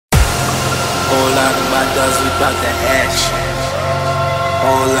Whole lot of my does, we bout that action.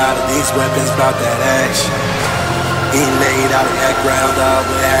 Whole lot of these weapons bout that action. He laid out in that ground up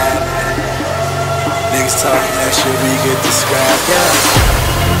with happened. Niggas talking that shit we get described, yeah.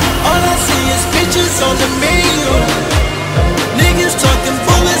 All I see is pictures on the menu. Niggas talking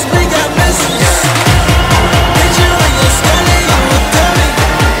bullets, we got missiles. Picture on your stomach, you a dummy.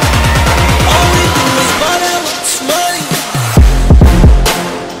 All we do is ball out with this money.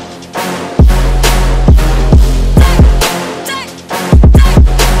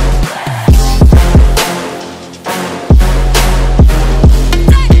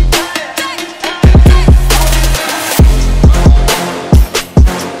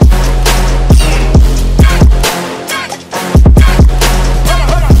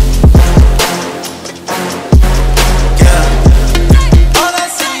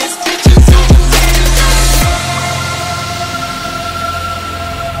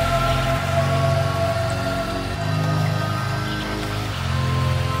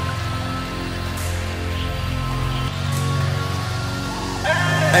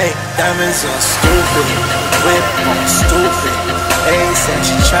 Diamonds on stupid, whip on stupid. Hey, said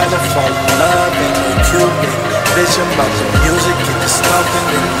she tryna fall in love, ain't no Cupid. Bitch, I'm about the music, get the stomping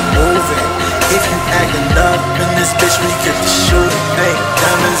and moving. If you acting up in this bitch, we get the shooting. Hey,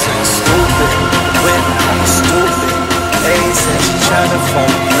 diamonds on stupid, whip on stupid. Hey, said she tryna fall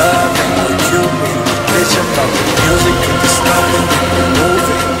in love, ain't no Cupid. Bitch, I'm about the music, get the stomping and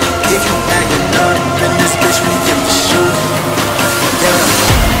moving. If you acting up in this bitch, we get the shooting. Yeah.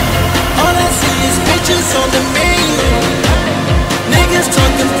 All I see is pictures on the menu. Niggas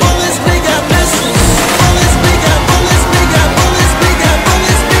talking bullets, we got missiles. Bullets, we got bullets, we got bullets, we got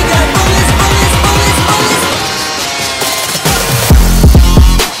bullets, we got bullets, bullets, bullets, bullets.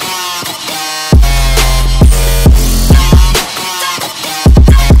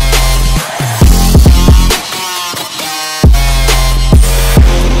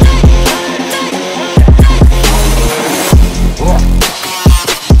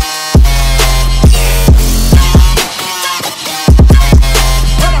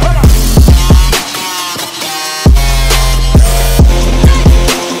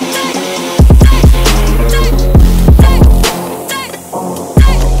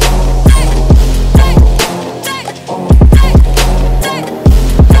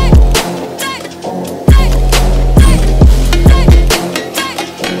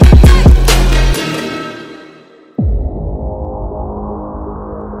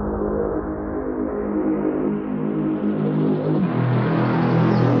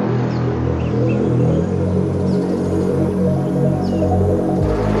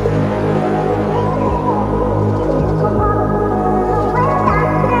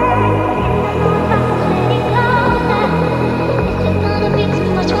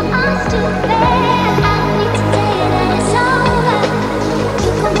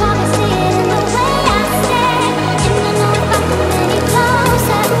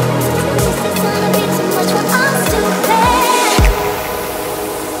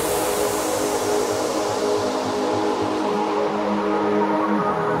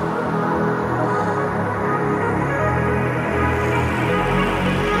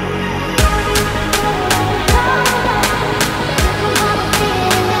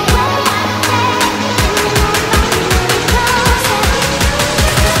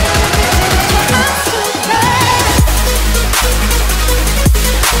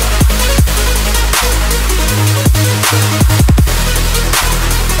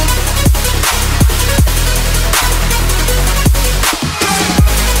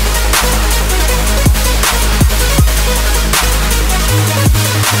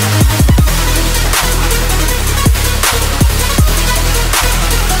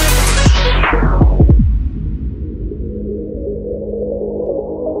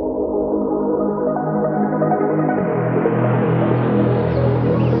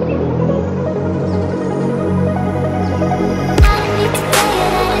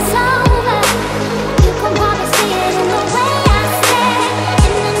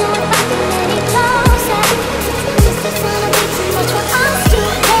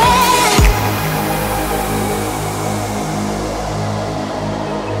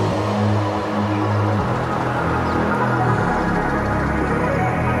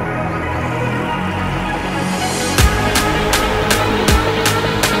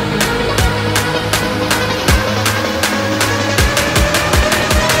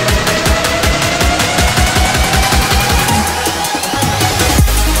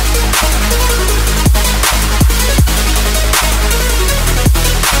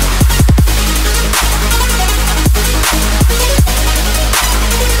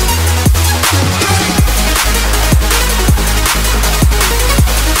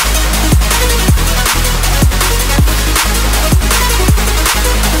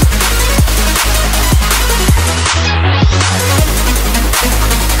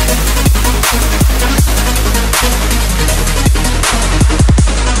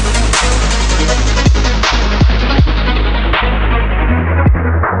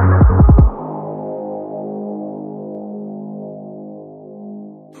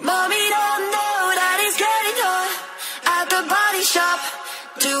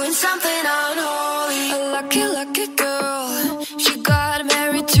 something unholy. A lucky, lucky girl. She got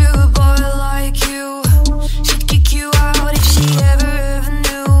married to a boy like you. She'd kick you out if she ever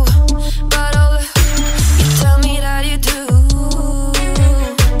knew. But you tell me that you do.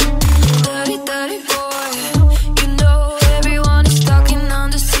 Dirty, dirty boy. You know everyone is talking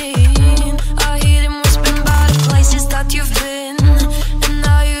on the scene. I hear them whispering about the places that you've been. And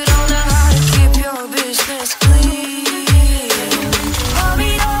now you don't know how to keep your business clean.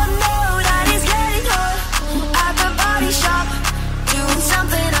 Mommy don't know that he's getting hot at the body shop, doing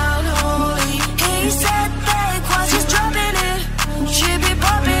something unholy. He said that while she's dropping it, she be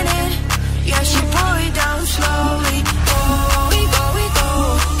popping it. Yeah, she pull it down slowly. Oh, we go, we go.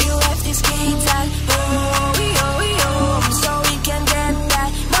 He left his kids at so he can get that.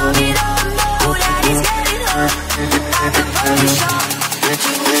 Mommy don't know that he's getting hot at the body shop,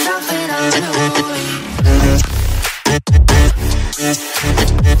 doing something unholy.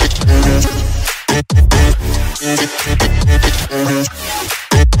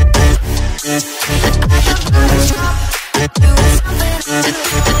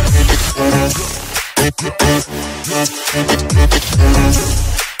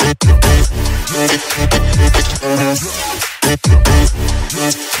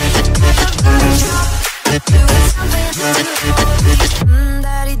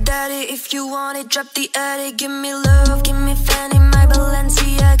 Daddy, daddy, if you want it, drop the attic. Give me love, give me Fanny, my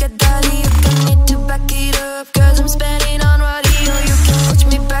Balenciaga daddy. You can need to back it up, cause I'm spending on radio. You can watch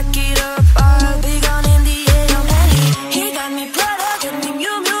me back it up, I'll be gone in the AM. And he got me Prada, got me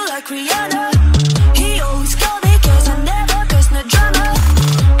Miu Miu like Rihanna. He always called me cause I never cause no drama.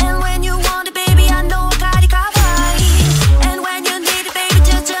 And when you want it, baby, I know I got it covered. And when you need it, baby,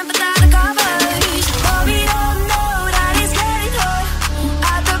 just jump without the covers. Mommy don't know that he's getting hot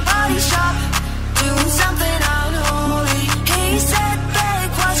at the body shop, doing something unholy. He said that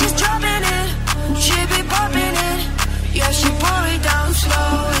while she's dropping it, she be popping it. Yeah, she pull it down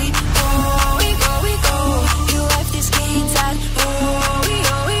slowly. Oh, we go, we go. He left his kids at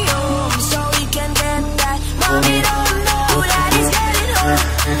so he can get that. Mommy don't know that he's getting hot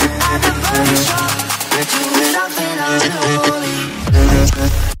at the body shop, doing something unholy.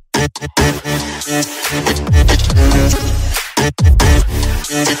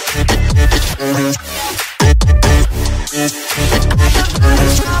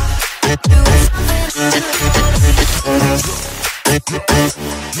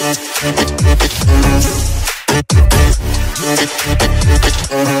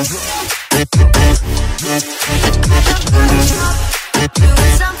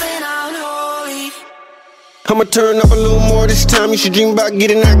 I'ma turn up a little more this time. You should dream about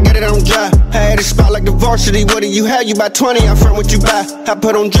getting I got it on dry. I had a spot like the varsity. What do you have? You buy 20, I front what you buy. I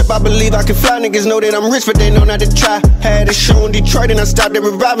put on drip, I believe I can fly. Niggas know that I'm rich, but they know not to try. Had a show in Detroit and I stopped at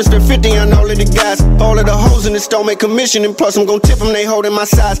reviving. Spent 50 on all of the guys. All of the hoes in the store make commission. And plus I'm gon' tip them, they holding my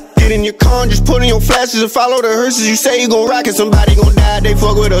size. Get in your car and just put in your flashes and follow the hearses. You say you gon' rock it, somebody gon' die. They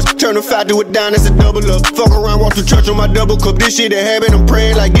fuck with us. Turn a 5 to a dime, that's a double up. Fuck around, walk to church on my double cup. This shit a habit, I'm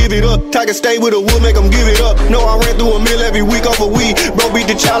praying like give it up. Tiger stay with a wood, make them give it up. No, I ran through a meal every week off a weed. Bro, beat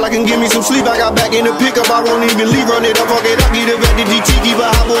the child, I can give me some sleep. I got back in the pickup, I won't even leave. Run it up, fuck it up, get it back to GT. Keep a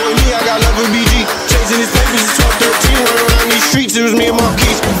hot boy in me, I got love for BG. Chasing his papers, it's 12-13. Running around these streets, it was me and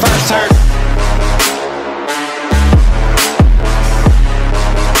Marquise. First turn.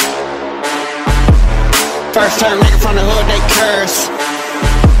 First turn, nigga from the hood, they curse.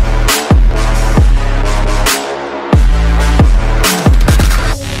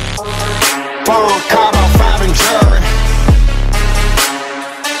 Phone, Cabo, 5 and jury.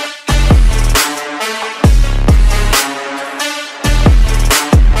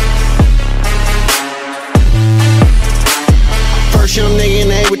 First young nigga in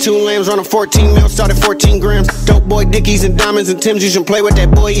the A with 2 lambs, running 14 mil, started 14 grams. Dope boy, Dickies and diamonds and Timbs. You should play with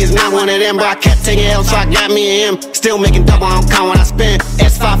that boy, he is not one of them. But I kept taking L, so I got me and him. Still making double, I don't count when I spend.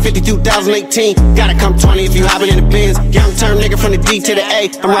 S550 2018, gotta come 20 if you hopping in the Benz. Young term nigga from the D to the A.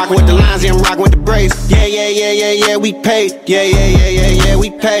 I'm rocking with the lines, yeah, I'm rocking with the Braves. Yeah, we paid. Yeah, we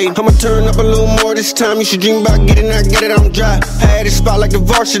paid. I'ma turn up a little more this time. You should dream about getting I got it on dry. I had a spot like the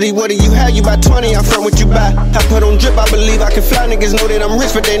varsity. What do you have? You buy 20, I front what you buy. I put on drip, I believe I can fly. Niggas know that I'm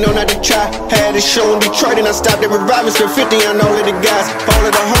rich, but they know not to try. Had a show in Detroit and I stopped at reviving. Spent 50 on all of the guys. All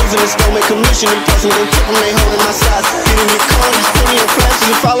of the hoes in the store make commission. And plus I'm gon' tip them, they holding my size. Get in your car, just put in your flashes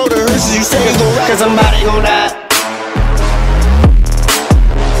and follow the hearses. You say you gon' rock, cause somebody gon' die.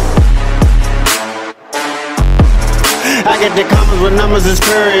 I get the commas with numbers is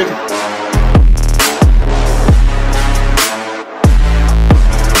period.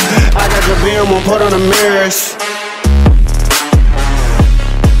 I got the beam, we'll put on the mirrors.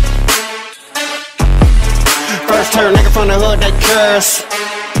 turn, nigga from the hood, they curse.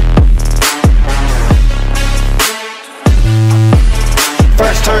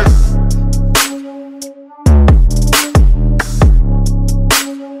 First turn.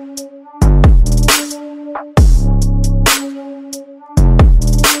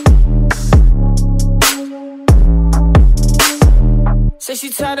 Say she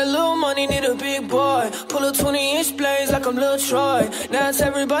tired of little money, need a big boy. Pull a 20-inch blades like I'm Lil Troy. Now it's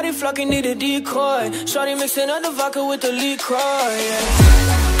everybody flocking, need a decoy. Shorty mixing up the vodka with the liquor, yeah.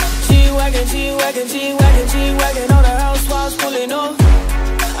 G-Wagon, G-Wagon, G-Wagon, G-Wagon. All the housewives pulling up.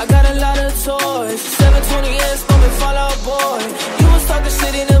 I got a lot of toys. 720S, bumpin' Fall Out Boy. You was talking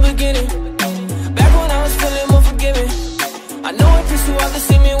shit in the beginning. Back when I was feeling more forgiving. I know it pissed you off to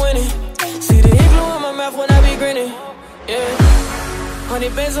see me winning. See the igloo in my mouth when I be grinning, yeah.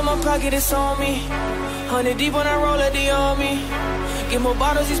 100 bands in my pocket, it's on me. 100 deep when I roll at the army. Get more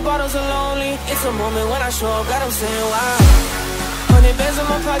bottles, these bottles are lonely. It's a moment when I show up, God, I'm saying wow. 100 bands in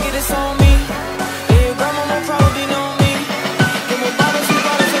my pocket, it's on me. Yeah, your grandma will probably know me. Get more bottles, these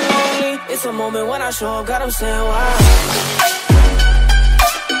bottles are lonely. It's a moment when I show up, God, I'm saying wow.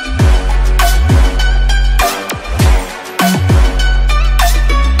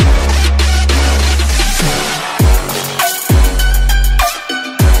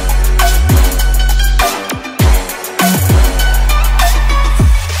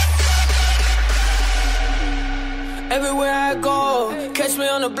 Everywhere I go, catch me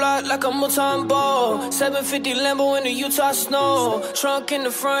on the block like a Mutombo. 750 Lambo in the Utah snow. Trunk in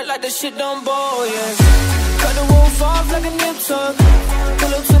the front like the shit don't bow, yeah. Cut the roof off like a nip tuck.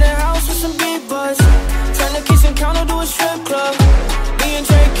 Pull up to the house with some big butts. Turn the kitchen counter to a strip club. Me and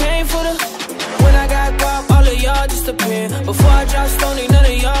Drake came for the... When I got guap, all of y'all just appear. Before I drop Stoney, none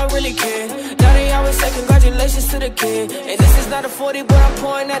of y'all really care. Now they always say congratulations to the kid. And this is not a 40, but I'm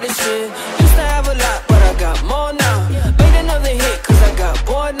pouring at the shit. Used to have a lot, but I got more now. Made another hit, cause I got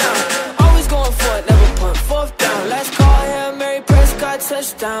bored now. Always going for it, never punt fourth down. Last call, Hail Mary, Prescott,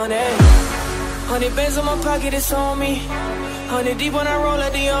 touchdown, ayy. 100 bands in my pocket, it's on me. 100 deep when I roll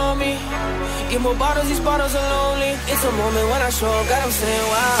at the army. Get more bottles, these bottles are lonely. It's a moment when I show up, God, I'm saying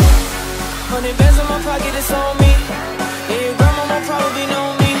wow. 100 bands in my pocket, it's on me. Yeah, your grandma will probably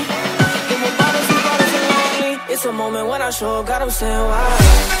know me. Get more bottles, these bottles are lonely. It's a moment when I show up, God, I'm saying wow.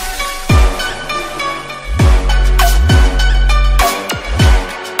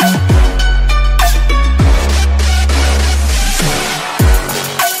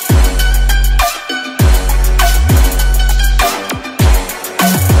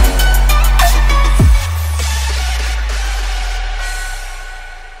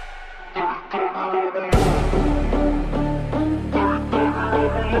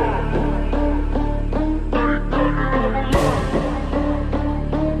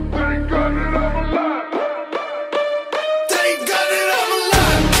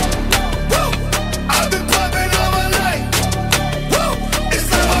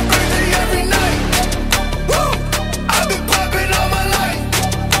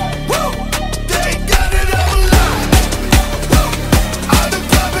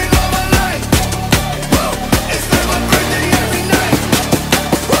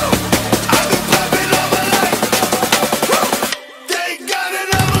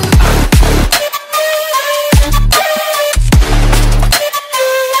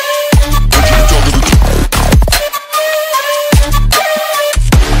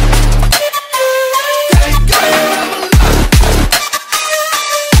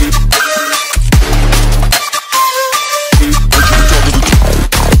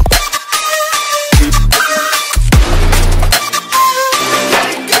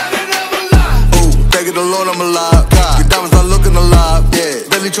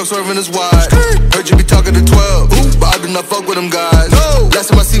 Serving is wide. Heard you be talking to 12, but I do not fuck with them guys. Last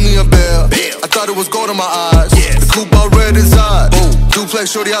time I see me a bell, I thought it was gold in my eyes. The coupe all red inside.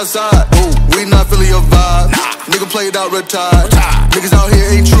 Duplex shorty outside. We not feeling your vibe. Nigga played out red tide. Niggas out here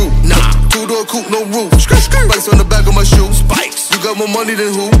ain't true. Two-door coupe, no roof. Spikes on the back of my shoes. You got more money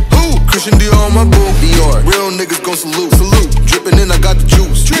than who? Christian Dior on my boom. Real niggas gon' salute. Drippin' in, I got the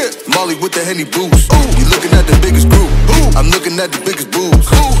juice. Molly with the Henny boost. You looking at the biggest group. I'm looking at the biggest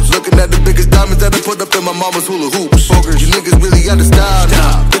boobs. Looking at the biggest diamonds that I put up in my mama's hula hoops. You niggas really out of style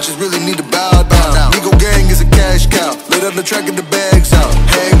now. Bitches really need to bow down. Migo gang is a cash cow. Laid on the track and the bags out.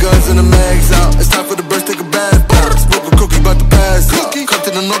 Handguns and the mags out. It's time for the birds, take a bath. Smoke a cookie, bout to pass out. Come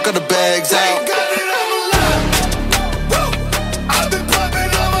to the knock, got the bags out. They got it all alive. I've been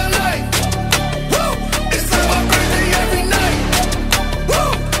popping all my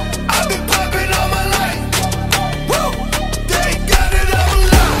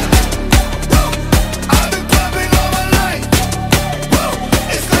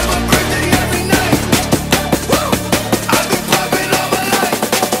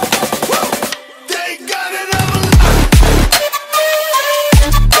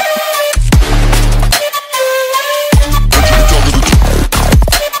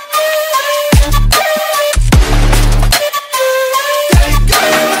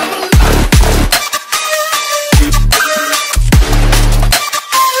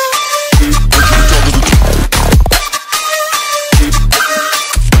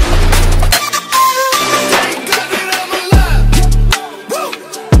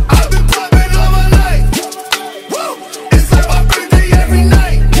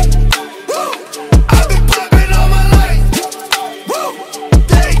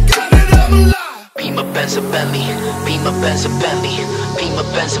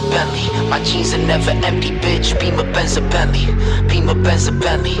Beamer, Benz, a Bentley. My jeans are never empty, bitch. Beamer, Benz, a Bentley. Beamer, Benz, a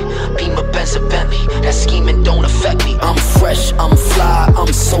Bentley. Beamer, Benz, a Bentley. That scheming don't affect me. I'm fresh, I'm fly,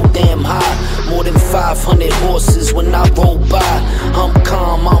 I'm so damn high. More than 500 horses when I roll by. I'm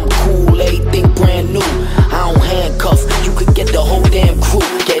calm, I'm cool, everything brand new. I don't handcuff, you could get the whole damn crew.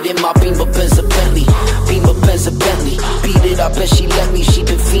 Get in my Beamer, Benz, a Bentley. Beamer, Benz, a Bentley. Beat it, I bet she let me. She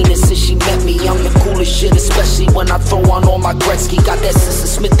been fiending since she met me. I'm the coolest shit, especially when I throw on all my Gretzky. Got that sister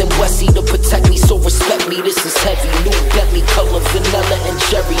Smith and Wessie to protect me, so respect me. This is heavy, new Bentley color, vanilla and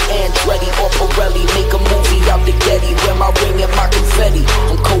cherry. Andretti or Pirelli, make a movie out the Getty. Wear my ring and my confetti.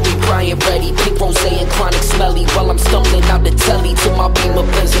 I'm Kobe Bryant ready, pink rose and chronic smelly. While I'm stumbling out the telly to my Beamer,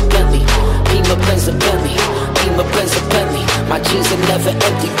 Benz, a Bentley. Beamer, Benz, a Bentley. Beamer, Benz, a Bentley. My jeans are never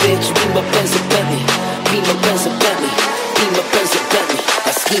empty, bitch. Beamer, Benz, a Bentley. Beamer, Benz, a Bentley. Beamer, Benz, a Bentley.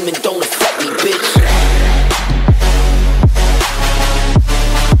 That scheming don't affect me, bitch.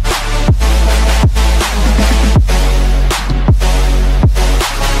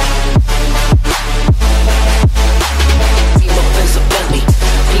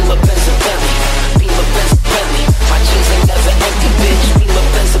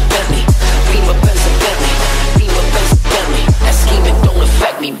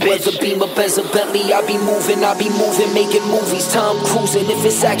 I be moving, making movies, time cruising. If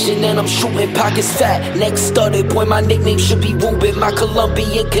it's action, then I'm shooting, pockets fat, neck studded. Boy, my nickname should be Ruben. My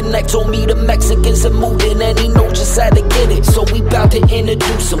Colombian connect told me the Mexicans are moving, and he know just how to get it. So we bout to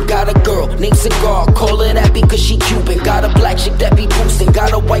introduce him. Got a girl named Cigar, call her that because she Cuban. Got a black chick that be boosting,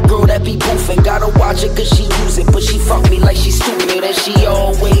 got a white girl that be boofing. Gotta watch it cause she use it, but she fuck me like she stupid, and she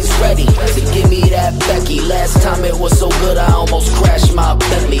always ready to give me that Becky. Last time it was so good, I almost crashed my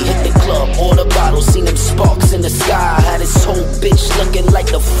Bentley. Hit the club, order bottles, seen them sparks in the sky. Had this whole bitch looking like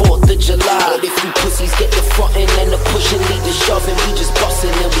the 4th of July. But if you pussies get the frontin' and the pushing, lead the shoving, we just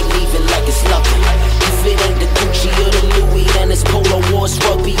bustin' and we leaving like it's nothing. If it ain't the Gucci or the Louis, then it's Polo Wars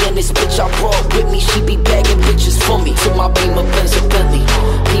rugby. And this bitch I brought with me, she be bagging bitches for me. To my Beamer, Benz, a Bentley.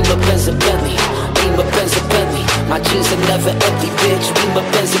 Beamer, Benz, a Bentley. Beamer, Benz, a Bentley. My jeans are never empty, bitch. Beamer,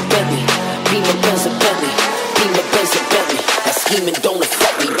 Benz, a Bentley. Beamer, Benz, a Bentley. Beamer, Benz, a Bentley. That scheming don't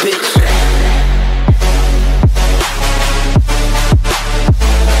affect me, bitch.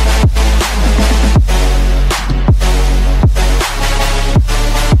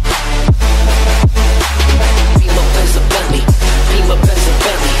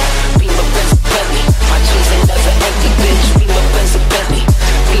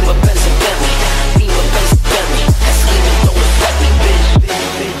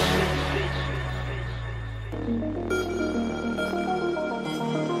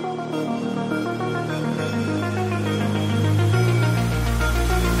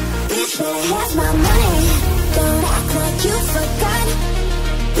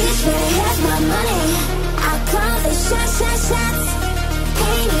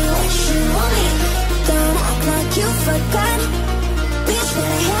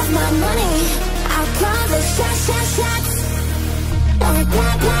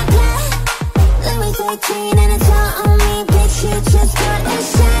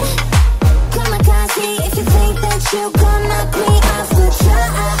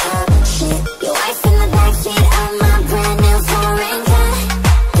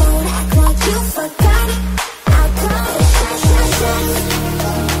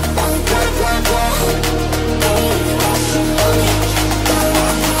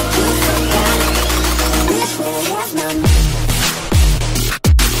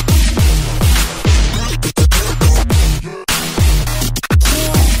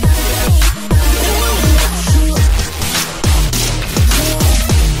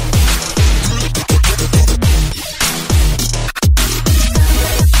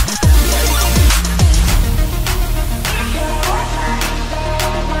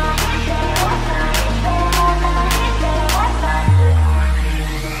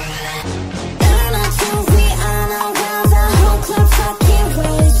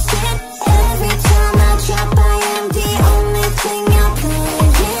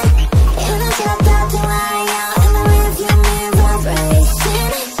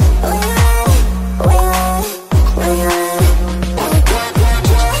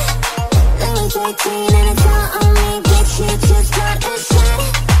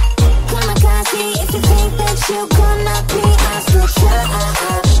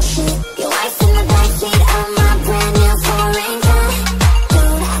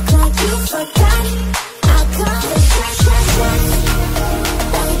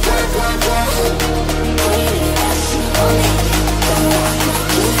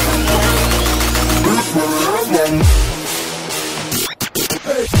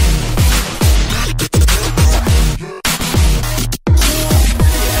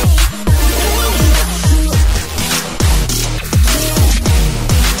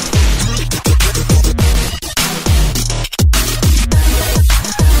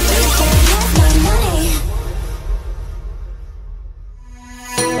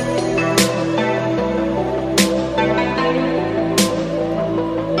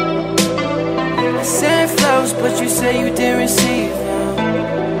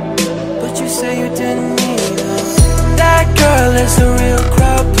 is a real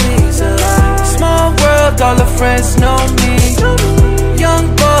crowd pleaser. Small world, all her friends know me. Young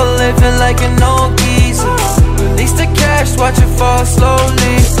bull living like an old geezer. Release the cash, watch it fall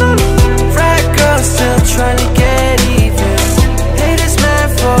slowly. Frat girl still trying to get even. Haters mad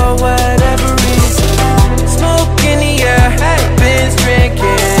for whatever reason. Smoke in the air, Benz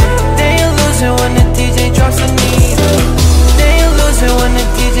drinking. They ain't losing when the DJ drops a needle. They ain't losing when the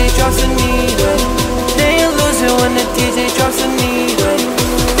DJ drops a needle. They ain't losing when the DJ drops a needle.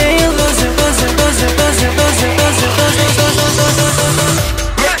 They ain't losing, losing, losing, losing, losing, losing, losing, losing, losing, losing.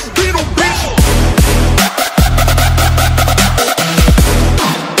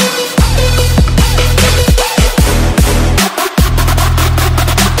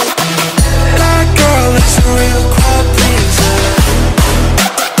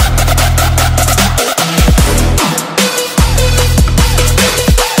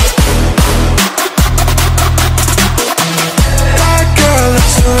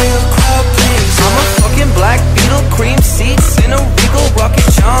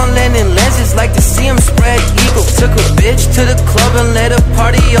 To the club and let a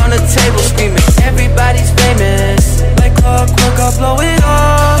party on the table, screaming everybody's famous. Like clockwork, I'll blow it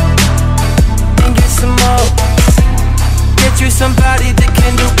all and get some more. Get you somebody that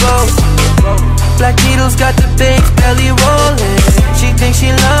can do both. Black Needle's got the big belly rolling. She thinks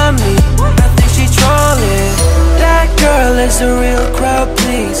she love me, I think she trolling. That girl is a real crowd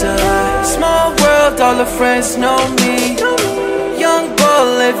pleaser. Small world, all her friends know me. Young bull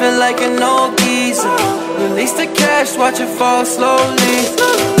living like an old geezer. Release the cash, watch it fall slowly.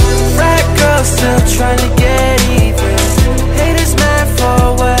 Frat girl still trying to get even. Haters mad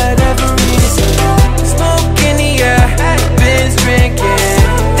for whatever reason. Smoke in the air, Benz drinking.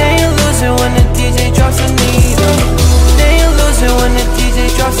 They ain't losing when the DJ drops a needle. They ain't losing when the DJ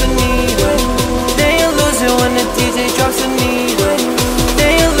drops a needle. They ain't losing when the DJ drops a needle.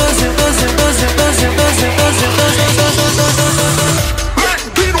 They ain't losing, losing, losing, losing, losing, losing, losing, losing, losing, losing.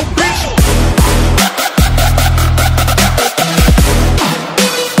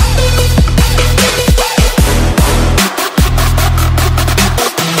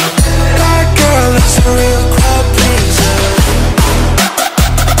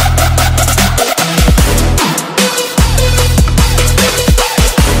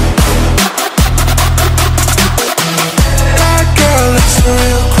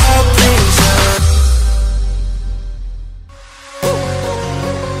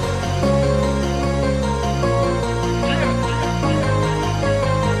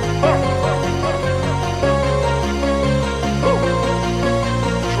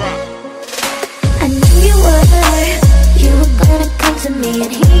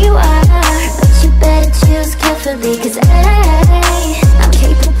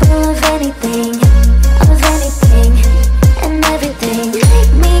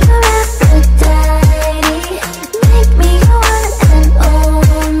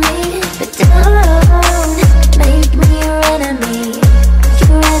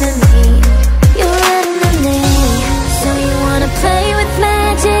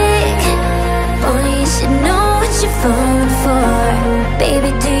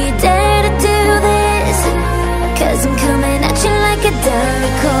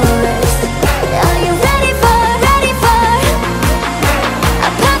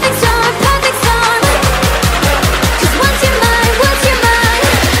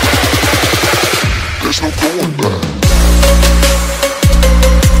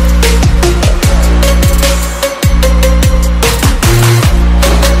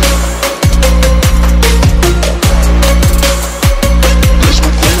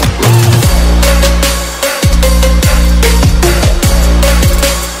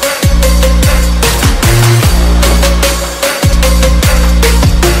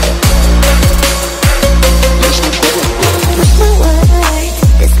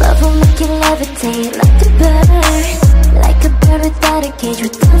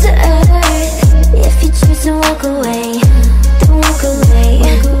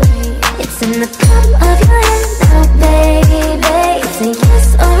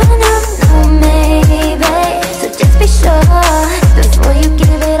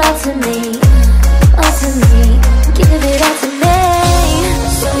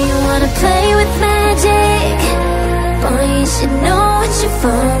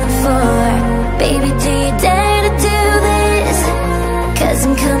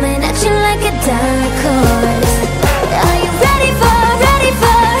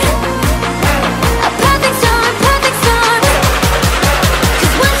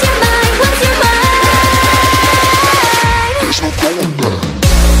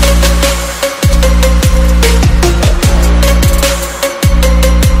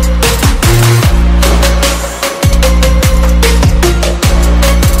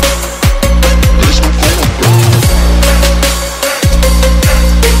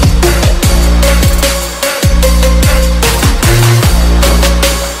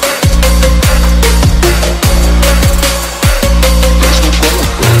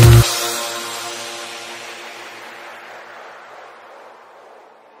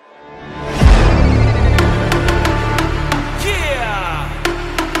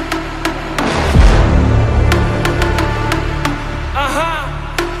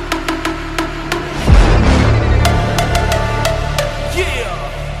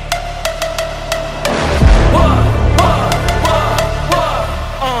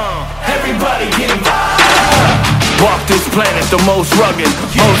 Walk this planet, the most rugged.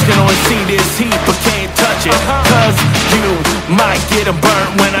 Most can only see this heat but can't touch it. Cause you might get a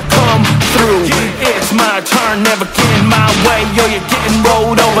burnt when I come through. It's my turn, never get in my way. Yo, you're getting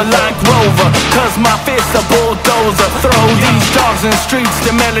rolled over like Rover. Cause my fist a bulldozer. Throw these dogs in the streets,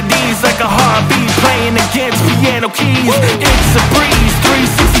 the melodies like a heartbeat playing against piano keys. It's a breeze,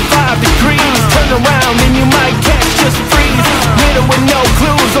 365 degrees. Turn around and you might catch just freeze. Middle with no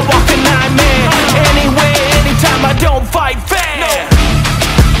clues, I walk a 9-man. Anywhere, anytime, I don't fight fair.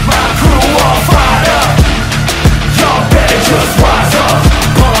 My crew all fired up. Y'all better just rise up.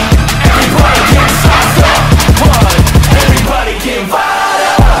 Everybody get sized up. Everybody get fired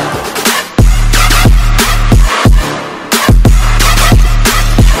up.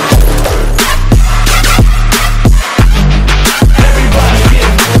 Everybody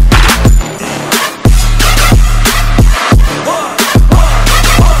get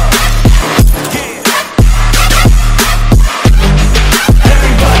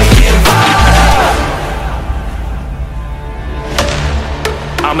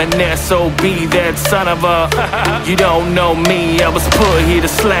I'm an SOB, that son of a you don't know me, I was put here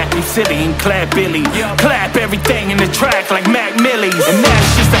to slap you silly and clap Billy. Clap everything in the track like Mac Millie's. And that's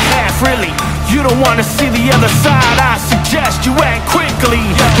just a half really. You don't wanna see the other side, I suggest you act quickly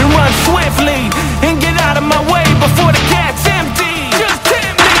and run swiftly and get out of my way before the cat's empty. Just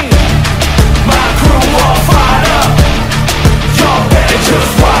hit me. My crew all fired up. Y'all better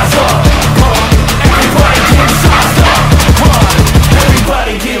just rise up. Everybody get sized up.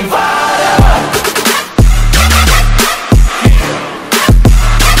 Everybody get fired up.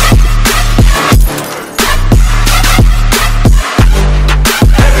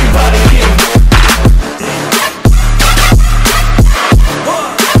 Everybody get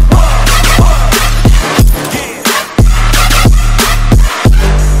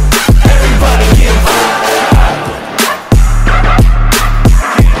Everybody get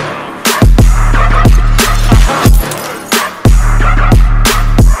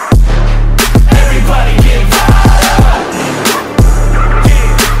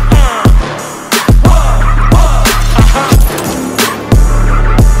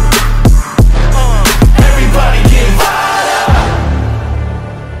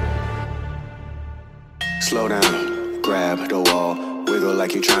Slow down, grab the wall, wiggle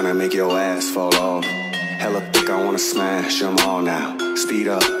like you tryna make your ass fall off. Hella thick, I wanna smash them all now. Speed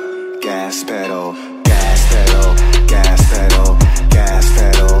up, gas pedal, gas pedal, gas pedal, gas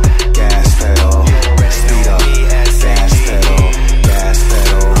pedal, gas pedal. Speed up, gas pedal, gas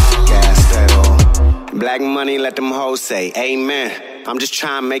pedal, gas pedal. Black money, let them hoes say amen. I'm just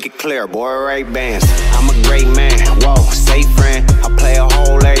trying to make it clear, boy, right bands. I'm a great man, whoa, say friend. I play a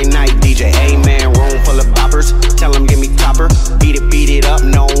hole every night, DJ, amen. Room full of boppers, tell them give me topper. Beat it up,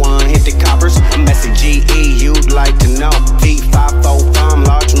 no one hit the coppers. I'm SCGE, you'd like to know. V5-4 thumb,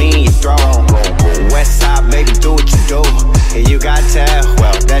 large me in your throat. West side, baby, do what you do. And you got tell,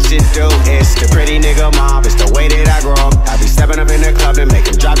 well, that shit do. It's the pretty nigga mob, it's the way that I grow up. I be stepping up in the club and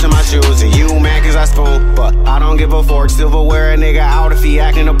making drops in my shoes. And you mad cause I spoon, but I don't give a fork. Silverware a nigga out if he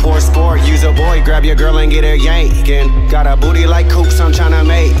acting a poor sport. Use a boy, grab your girl and get her yankin'. Got a booty like coops, I'm tryna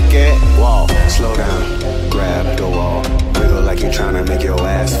make it. Whoa, slow down, grab the wall, wiggle like you tryna make your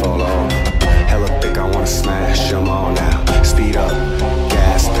ass fall off. Hella thick, I wanna smash them all now. Speed up,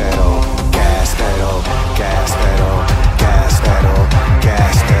 gas pedal, gas pedal, gas pedal, gas pedal,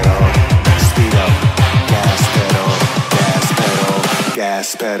 gas pedal. Speed up, gas pedal, gas pedal,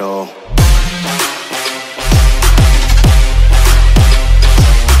 gas pedal.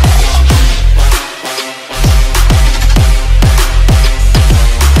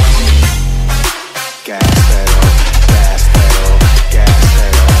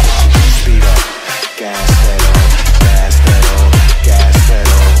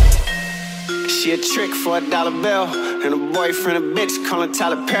 She a trick for $1 bill, and a boyfriend a bitch calling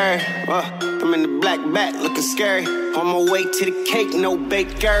Tyler Perry. I'm in the black bat looking scary. On my way to the cake, no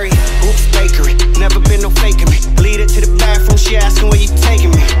bakery. Oops, bakery, never been no faking me. Lead her to the bathroom, she asking where you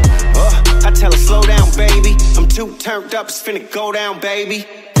taking me. I tell her slow down, baby. I'm too turned up, it's finna go down, baby.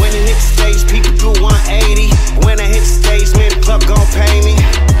 When I hit the stage, people do 180. When I hit the stage, man, the club gon' pay me.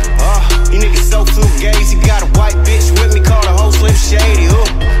 You niggas so fugazi. Got a white bitch with me, call the whole Slim Shady.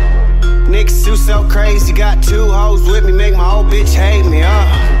 Niggas too so crazy. Got 2 hoes with me, make my whole bitch hate me.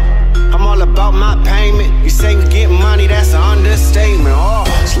 I'm all about my payment. You say we get money, that's an understatement.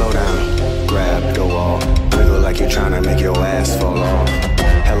 Slow down, grab the wall, wiggle like you're tryna make your ass fall off.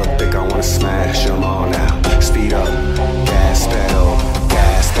 Hella thick, I wanna smash them all now. Speed up, gas pedal,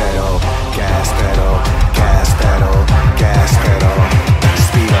 gas pedal, gas pedal, gas pedal, gas pedal.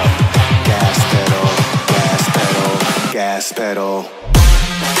 Speed up, gas pedal, gas pedal, pedal.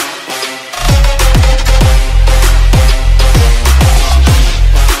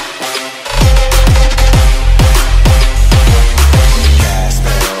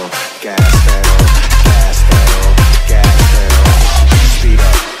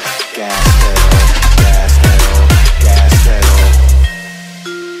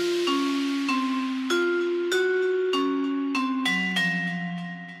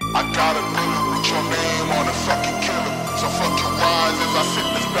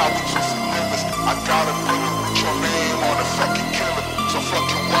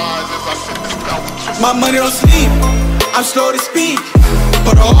 My money don't sleep, I'm slow to speak,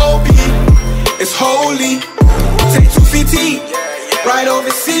 but the whole beat is holy. Take 250, right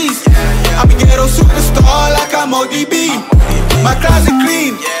overseas. I'm a ghetto superstar like I'm ODB. My closet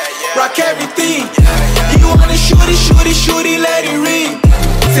clean, rock everything. You wanna shoot it, let it ring.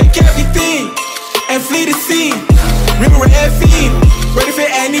 Take everything and flee the scene. Real red fiend, ready for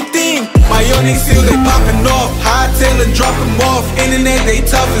anything. My young niggas still they popping off. Hightail and drop them off. Internet they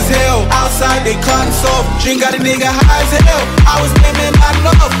tough as hell. Outside they cotton soft. Drink got a nigga high as hell. I was naming not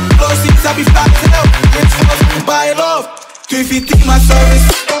enough. Floor seats I be fly as hell. Rich folks can buy it off. 350 my service.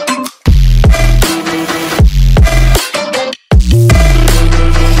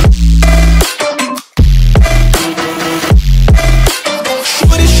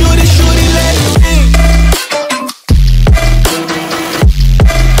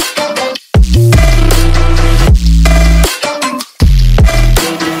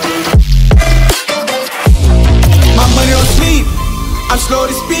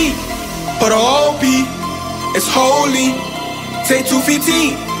 But the whole beat is holy. Take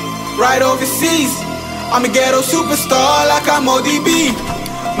 250, right overseas. I'm a ghetto superstar like I'm ODB.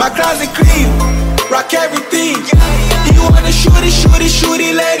 My closet clean, rock everything. You wanna shoot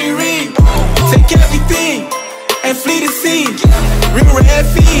it, let it ring. Take everything and flee the scene. Real red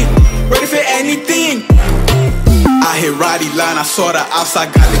fiend, ready for anything. I hit Roddy line, I saw the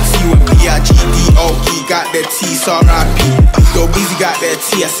outside, got the T with P-I-G-D-O-E, got that T, saw R.I.P. Yo, Beezy got that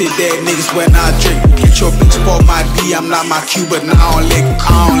T, I said dead niggas when I drink. Hit your bitch for my D, I'm not my Q, but now I don't lick.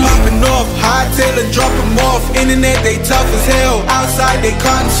 Popping off, hightail and drop them off. Internet, they tough as hell. Outside, they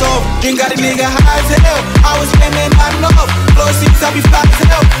cotton soft. Drink got a nigga high as hell. I was spending not enough. Floor seats, I be fly as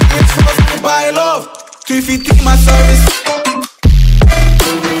hell. Rich folks can buy it off. 350 my service.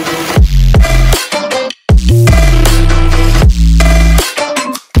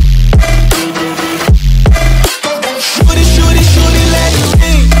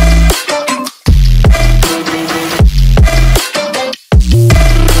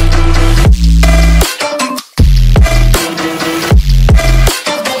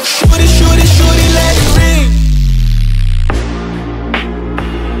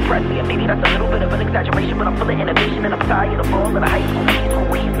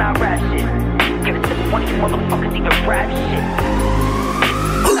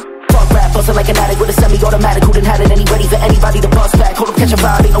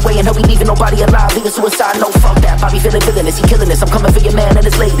 Suicide, no fuck that. Bobby feeling villainous, he killing this. I'm coming for your man and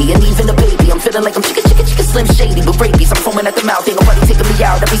his lady, and even the baby. I'm feeling like I'm chicken, slim shady, but rabies. I'm foaming at the mouth, ain't nobody taking me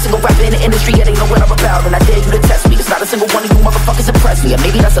out. Every single rapper in the industry, it ain't know what I'm about. And I dare you to test me, cause not a single one of you motherfuckers impress me. And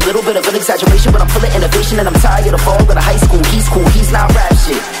maybe that's a little bit of an exaggeration, but I'm full of innovation, and I'm tired of all of the high school. He's cool, he's not rap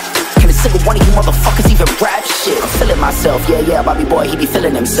shit. Can a single one of you motherfuckers even rap shit? I'm feeling myself, yeah, Bobby boy, he be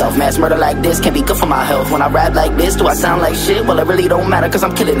feeling himself. Mass murder like this can be good for my health. When I rap like this, do I sound like shit? Well, it really don't matter, cause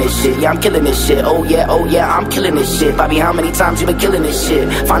I'm killing this shit. Yeah, I'm killing this shit, oh yeah, I'm killing this shit. Bobby, how many times you been killing this shit?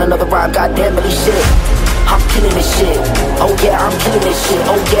 Find another rhyme, goddamn really shit. I'm killing this shit, oh yeah, I'm killing this shit.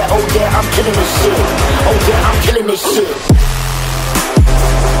 Oh yeah, I'm killing this shit. Oh yeah, I'm killing this shit.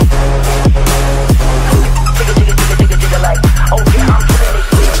 Like, oh yeah, I'm killing this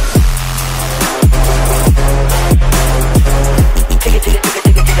shit.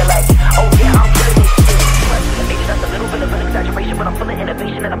 Like, oh yeah, I'm killing this shit. Maybe that's a little bit of an exaggeration, but I'm full of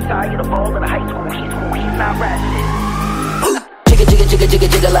innovation, and I'm tired of all of the high school. He's not rap shit.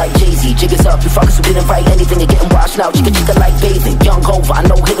 Jigga like Jay-Z. Jiggas up, you fuckers who didn't write anything, you're getting washed now. Jigga like bathing. Young Hova, I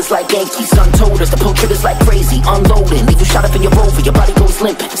know hitters like Yankees. Son told us to pull triggers like crazy. Unloading, leave you shot up in your Rover, your body goes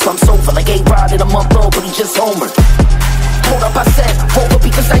limp. Slumps over like A-Rod in a month old, but he just homered. Hold up, I said, roll up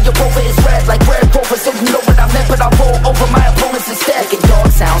because now your Rover is red like Red Rover, so you know what I meant, but I roll over my opponents instead. Making dog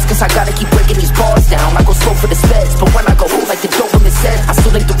sounds, cause I gotta keep breaking these bars down. I go slow for the speds, but when I go like the Doberman said, I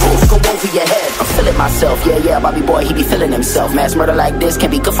still think the rules go over your head. I'm feeling myself, yeah, Bobby boy, he be feeling himself. Mass murder like this can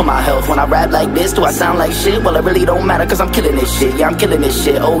be good for my health. When I rap like this, do I sound like shit? Well, it really don't matter, cause I'm killing this shit. Yeah, I'm killing this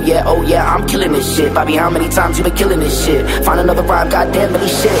shit, oh yeah, I'm killing this shit. Bobby, how many times you been killing this shit? Find another rhyme, goddamn really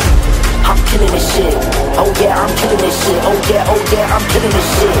shit. I'm killing this shit. Oh yeah, I'm killing this shit. Oh yeah, I'm killing this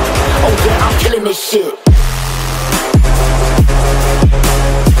shit. Oh yeah, I'm killing this shit.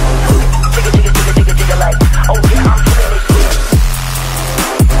 Like, oh yeah, I'm killing this shit.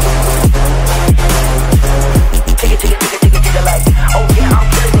 Like, oh yeah, I'm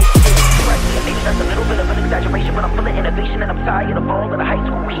killing this shit. Maybe that's a little bit of an exaggeration, but I'm full of innovation and I'm tired of all of the high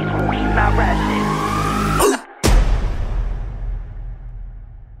school he's not rationing.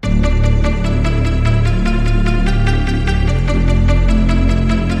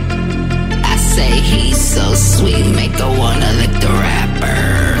 He's so sweet, make her wanna lick the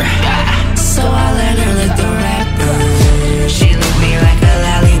rapper. So I let her lick the rapper. She lick me like a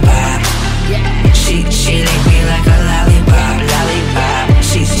lollipop. She lick me like a lollipop, lollipop.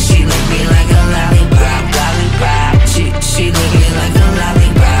 She lick me like a lollipop, lollipop. She lick me like a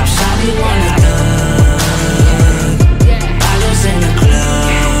lollipop. Shawty wanna thug. Bottles in the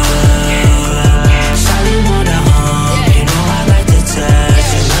club. Shawty wanna hug. You know I like to touch.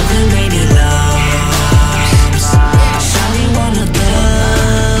 You love the lady love.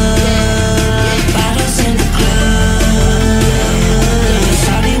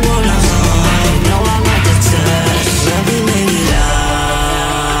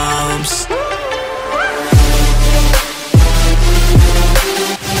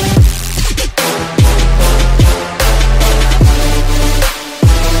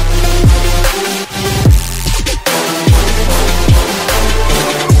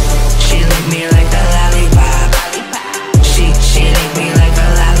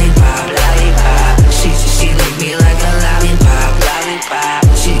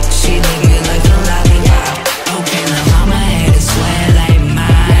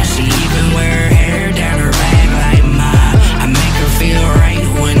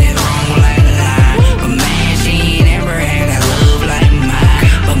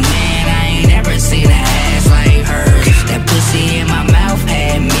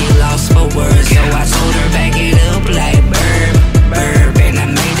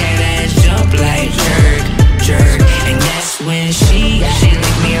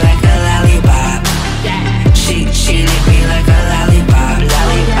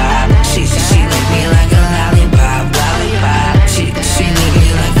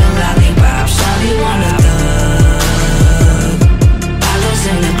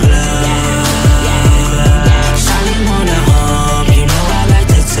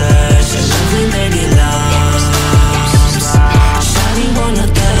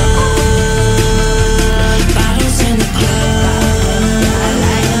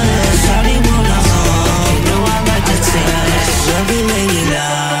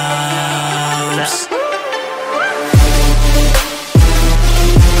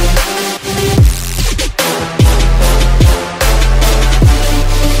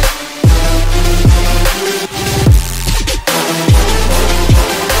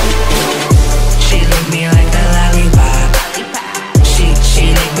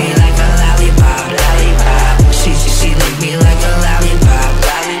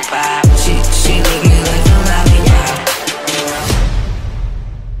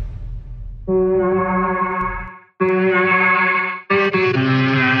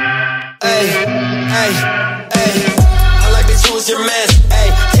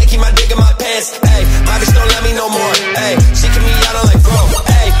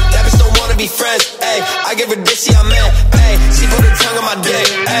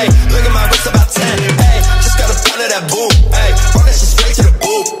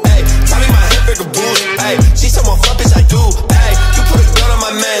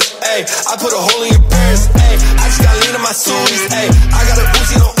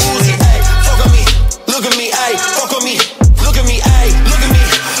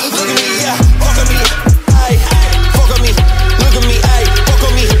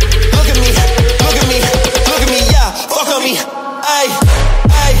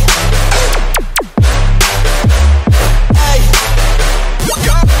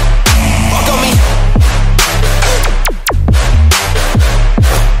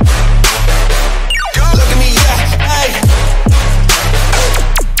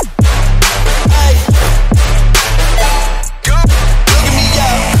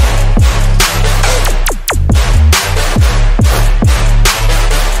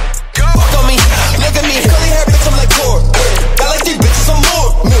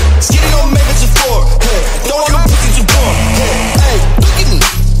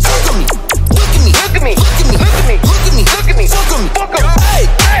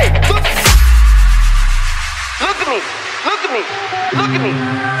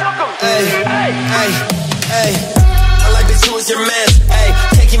 Ay, ay, ay. I like bitch, who is your man? Ay,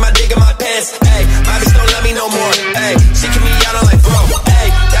 take keep my dick in my pants. Ayy, my bitch don't love me no more. Ayy, she keep me out, I'm like, bro.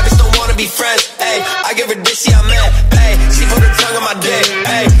 Ayy, that bitch don't wanna be friends. Ayy, I give her dick, she I'm mad. Ayy, she put her tongue on my dick.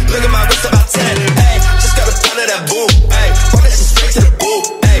 Ayy, look at my wrist about 10. Ayy, just got a ton of that boo. Ayy, run that shit straight to the boo.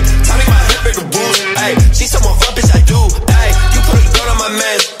 Ayy, tell me my hip bigger boost. Ayy, she someone fuck, bitch, I do. Ayy, you put a gun on my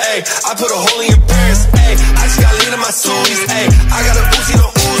mans. Ayy, I put a hole in your parents. Ayy, I just got lean in my Suzies. Ayy, I got a Uzi,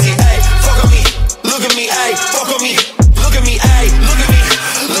 no Uzi. Ayy, fuck on me, look at me. Ayy, fuck on me, look at me. Ayy, look at me,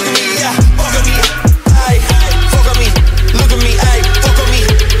 look at me. Yeah, fuck on me. Ayy, fuck on me, look at me. Ayy, fuck on me,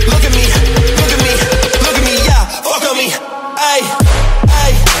 look at me, look at me, look at me. Yeah, fuck on me. Ayy,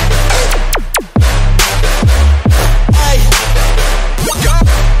 ayy, ayy,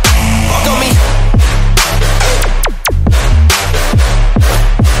 fuck on me.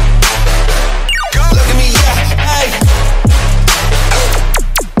 Look at me, yeah, ayy,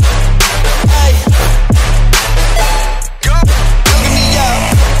 ayy, look at me, yeah.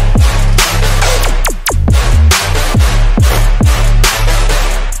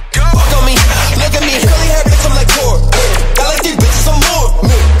 Fuck on me, look at me. Curly hair, bitch, I'm like Tor. Got like these bitches, I'm more.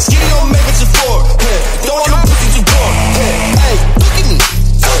 Skinny don't make bitches for. Don't want no pussy too poor. Hey, look at me,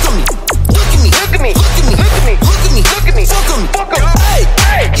 fuck on me. Look at me, look at me, look at me, look at me, look at me, look at me, fuck on me, fuck on me. Hey,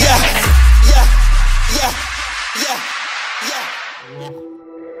 hey, yeah, yeah, yeah, yeah, yeah.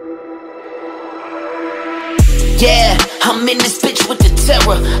 Yeah, I'm in this bitch with the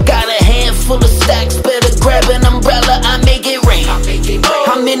terror. Got a handful of stacks, better grab an umbrella, I make it rain.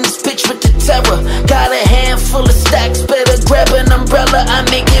 I'm in this bitch with the terror. Got a handful of stacks, better grab an umbrella, I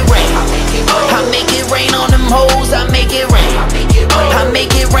make it rain. I make it rain on them hoes, I make it rain. I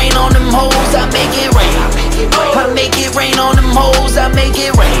make it rain on them hoes, I make it rain. I make it rain on them hoes, I make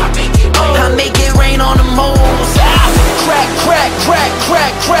it rain. I make it rain on them hoes. Ah! Crack, crack, crack,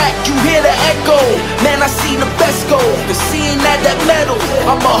 crack, crack. You hear the echo? Man, I see the best go. The scene at that metal.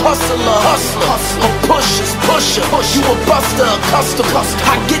 I'm a hustler, hustler. A pusher. You a buster, a customer.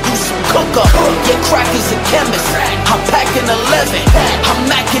 I get you some cooker. Your crack is a chemist. I'm packing 11. I'm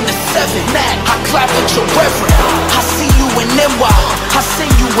macking the 7. I clap at your reverend. I see you in NY. I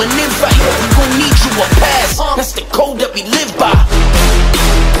send you an invite. We gon' need you a pass. That's the code that we live by.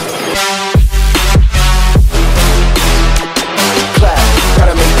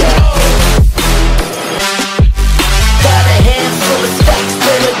 Gotta make that. Got a handful of stacks,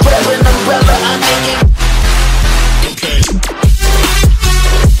 better grab an umbrella, I make it.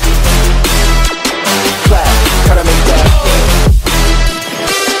 Clap, gotta make that.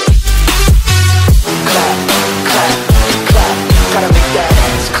 Clap, clap, clap, gotta make that.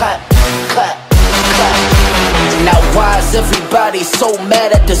 Clap, clap, clap. Now why is everybody so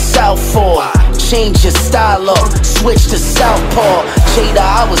mad at the South for? Change your style up, switch to Southpaw. Jada,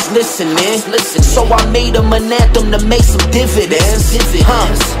 I was listening. So I made him an anthem to make some dividends.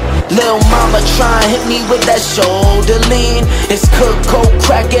 Lil' mama try and hit me with that shoulder lean. It's cook, coke,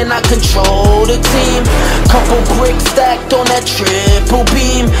 crack, and I control the team. Couple bricks stacked on that triple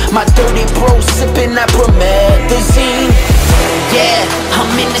beam. My dirty bro sipping that promethazine. Yeah,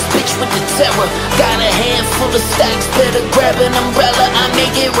 I'm in this bitch with the terror. Got a handful of stacks, better grab an umbrella, I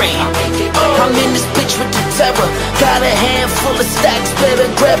make it rain. I'm in this bitch with the terror. Got a handful of stacks, better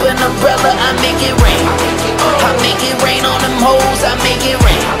grab an umbrella, I make it rain. I make it rain on them hoes, I make it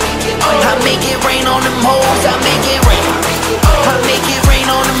rain. I make it rain on them hoes, I make it rain. I make it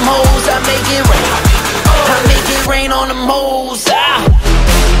rain on them hoes, I make it rain. I make it rain on them hoes, ah.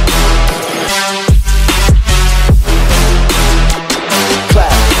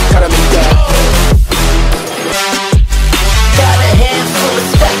 Clap, gotta make that. Got a handful of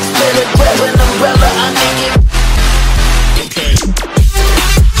stacks, better grab an umbrella, I make it.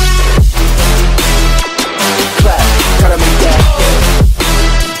 Clap, gotta make that.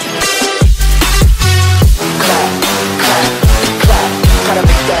 Clap, clap, clap, gotta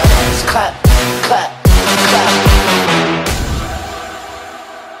make that. Clap, clap, clap.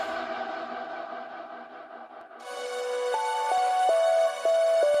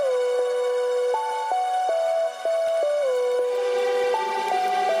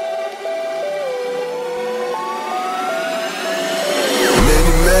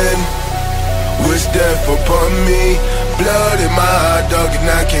 Wish death upon me. Blood in my eye, dog, and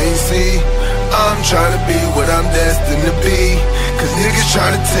I can't see. I'm trying to be what I'm destined to be. Cause niggas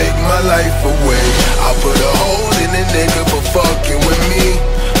trying to take my life away. I put a hole in a nigga for fucking with me.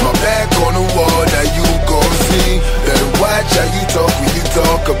 My back on the wall, now you gon' see. Better watch how you talk when you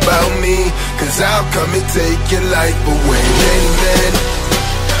talk about me. Cause I'll come and take your life away. Many men,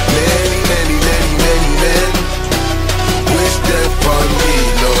 many, many, many, many men wish death on me.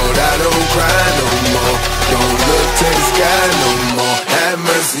 Lord, I don't cry no more. Don't look to the sky no more. Have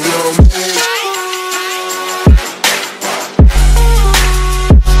mercy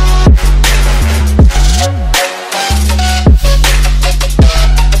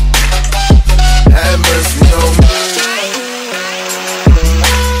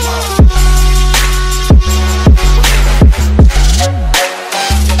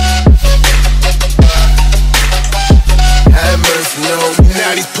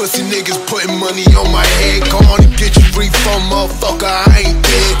pussy niggas putting money on my head. Go on and get you free from motherfucker, I ain't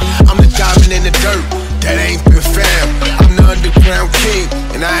dead. I'm the diamond in the dirt, that ain't been found. I'm the underground king,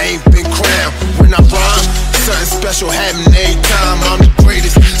 and I ain't been crowned. When I rhyme, something special happen every time. I'm the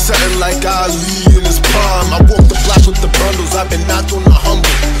greatest, something like Ali in his palm. I walk the block with the bundles, I've been knocked on the humble.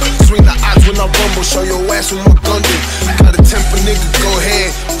 Swing the odds when I rumble, show your ass with my gun do. Got a temper, nigga, go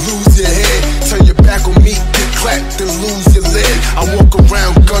ahead, lose your head. Turn your back on me, get clapped, then lose your leg. I walk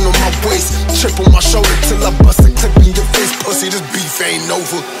around, gun on my waist, chip on my shoulder till I bust a clip in your face. Pussy, this beef ain't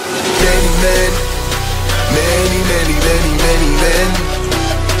over. Many men, many men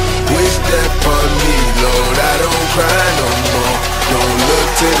wish death upon me, Lord. I don't cry no more, don't look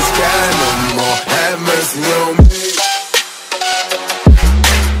to the sky no more. Have mercy on me.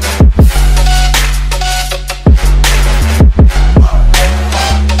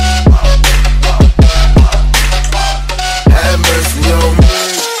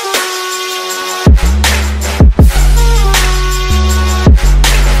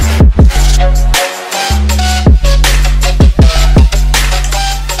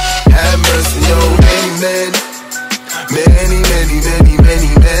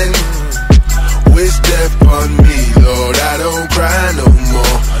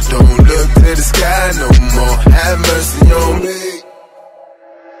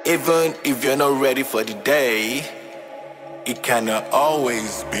 Even if you're not ready for the day, it cannot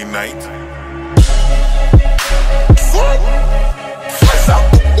always be night. Flex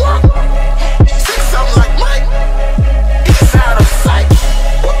out the work, sing something like Mike. It's out of sight.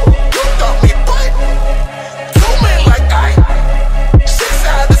 You got me bite. Two men like I. Six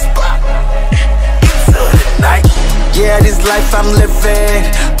out the spot. Into the night. Yeah, this life I'm living,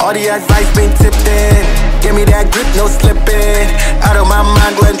 all the advice been tipped in. Give me that grip, no slipping. Out of my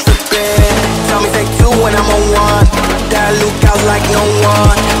mind, going tripping. Tell me take two when I'm on one. That look out like no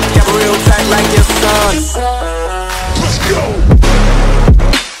one. Get real tight like your son. Let's go.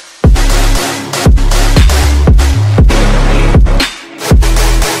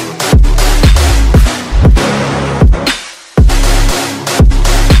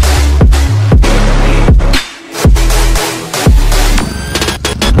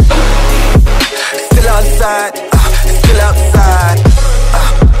 Still outside, still outside,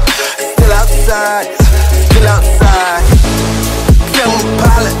 still outside. Tell me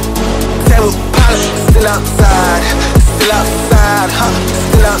pilot, still outside, still outside,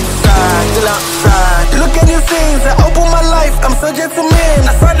 still outside, still outside. Look at these scenes, I open my life, I'm so gentleman.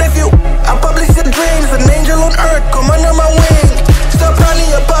 I saw the view, I publish your dreams, an angel on earth, come under my wing. Stop running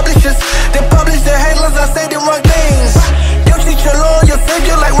your publishers, they publish their headlines, I say the wrong things. You treat your law, you save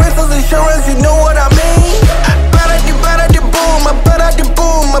you like rentals insurance, you know what I mean? Bada the boom, my bada the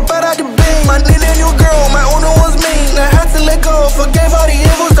boom, my bada the bing. I need a new girl, my owner was mean. I had to let go, forgave all the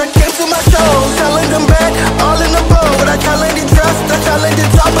evils that came to my show. Challenge them back, all in the boat. But I challenge the trust, I challenge the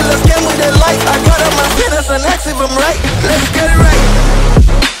top, but let's get with that light. I got on my fitness and ask if I'm right. Let's get it right.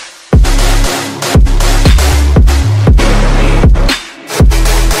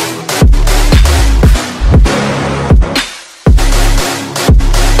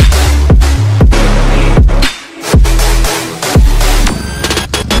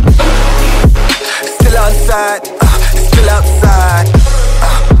 Still outside, still outside,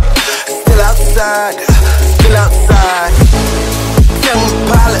 still outside. Tell me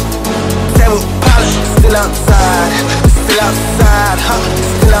pilot, still outside, still outside,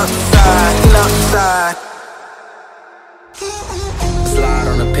 still outside, still outside. Slide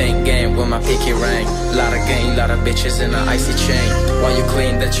on the pink game with my pinky ring. Lot of game, lot of bitches in an icy chain. While you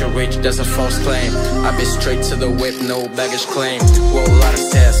claim that you're rich, that's a false claim. I been straight to the whip, no baggage claim. Whoa, a lot of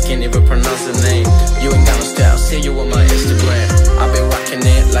stats, can't even pronounce the name. You ain't got no style, see you on my Instagram. I been rocking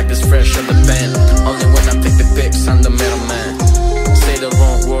it like it's fresh on the band. Only when I pick the pics, I'm the middleman. Say the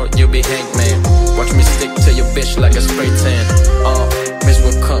wrong word, you be hangman. Watch me stick to your bitch like a spray tan. Bitch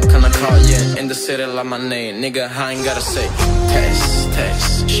will come, can I call you? In the city like my name, nigga, I ain't gotta say.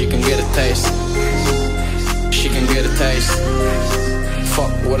 Taste, she can get a taste. She can get a taste.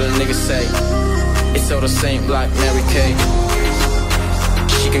 Fuck what a nigga say. It's all the same like Mary Kay.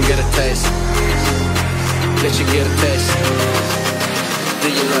 She can get a taste. Let you get a taste. Do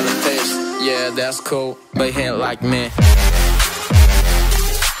you love a taste? Yeah, that's cool, but he ain't like me.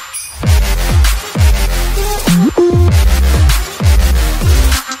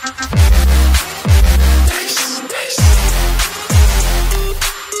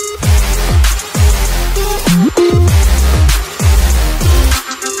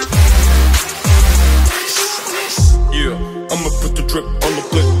 Drip on the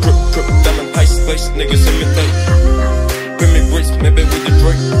blick, drip, drip, diamond ice, lace, niggas imitate. Bring me bricks, maybe bed with the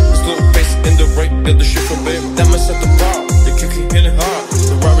Drake. Slow pace in the rape, got the shit from bed. That mess at the bar, the kicking hitting hard.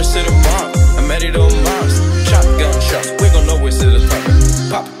 The robber said a bar, I'm at it on Mars. Shotgun shots, we gon' know where's the target.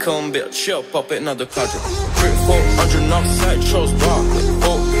 Popcorn bill, chill, pop it, another project. 400 outside, chose bar.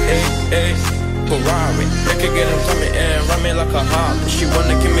 Oh, hey, Ferrari. They could get him to me and run me like a Harley. She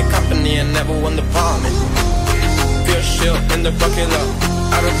wanna give me company and never won the palming. Good shit in the bucket lot.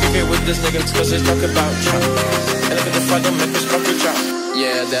 I don't kick it with this niggas cause they talk about chop. And if the fight don't make us fuck with chop.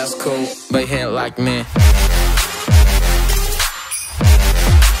 Yeah, that's cool, but he ain't like me.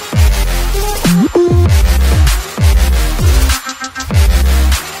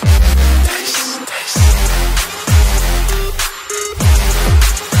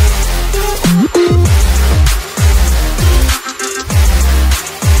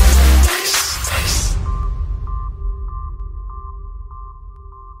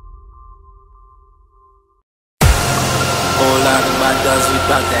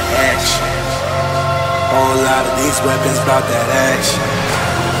 About that action. Whole lot of these weapons about that action.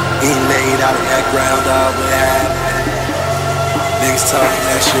 He laid out in that ground all what happened. Niggas talking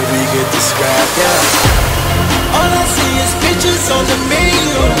that shit we get described, yeah. All I see is pictures on the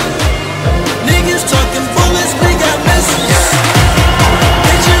menu. Niggas talking bullets, we got missiles.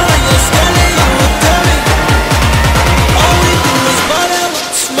 Picture on your skelly, you a dummy. All we do is buy that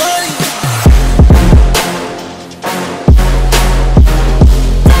much money.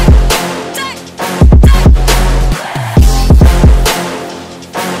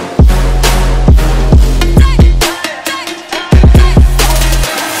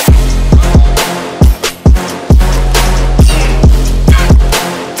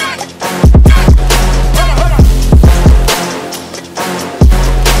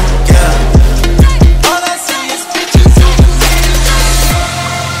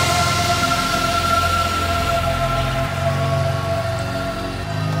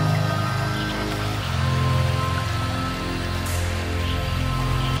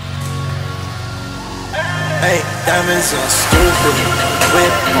 Diamonds on stupid,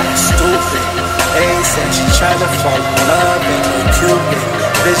 whip on stupid. Hey, said she tryna fall in love and no Cupid.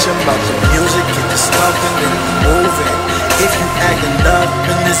 Bitch, I'm about the music, get the stomping and the moving. If you acting up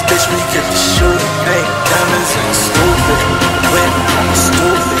in this bitch, we get the shooting. Hey, diamonds on stupid, whip on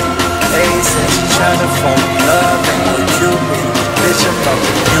stupid. Hey, said she tryna fall in love and no Cupid. Bitch, I'm about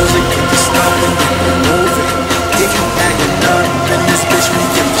the music, get the stomping and the moving. If you acting up in this bitch, we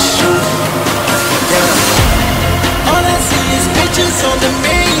get the shooting. Yeah. All I see is pictures on the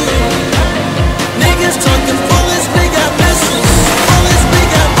menu. Niggas talking bullets, we got missiles. Bullets, we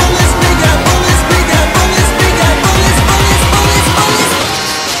got bullets, we got bullets, we got bullets, we got bullets, bullets, bullets, bullets.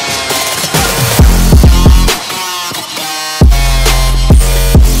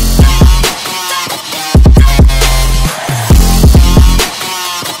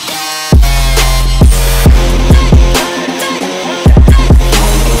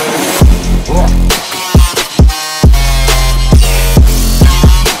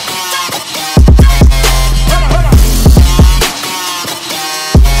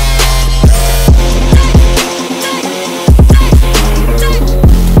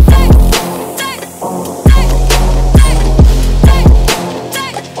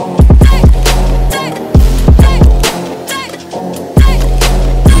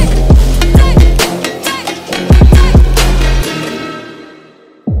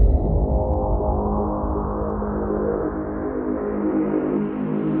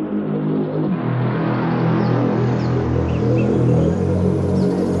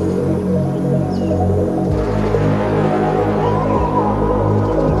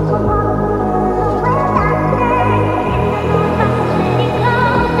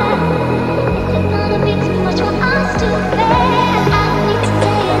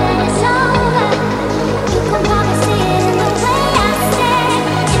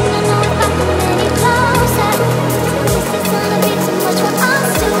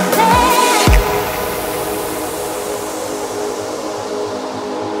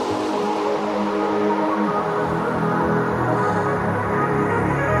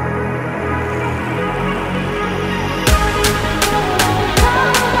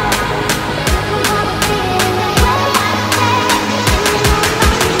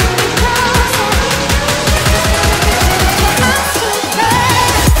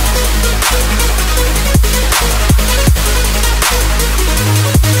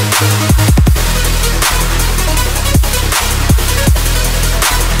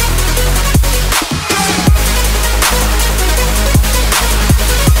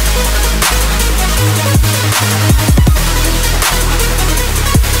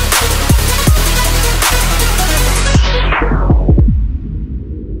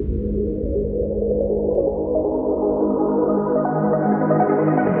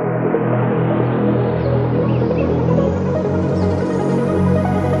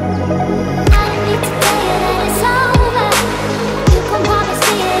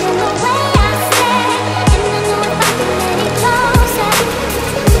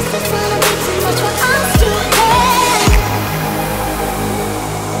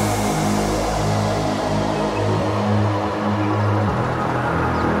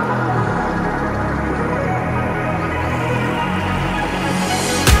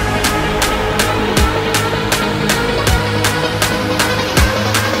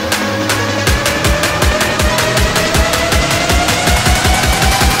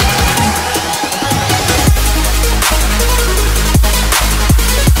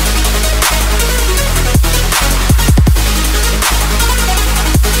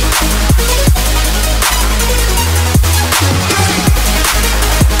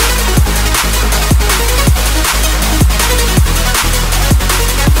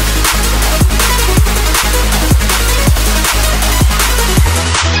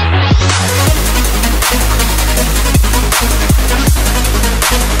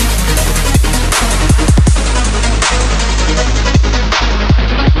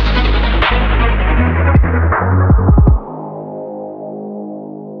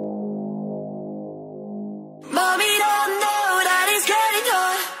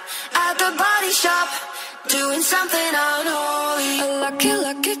 doing something unholy. A lucky,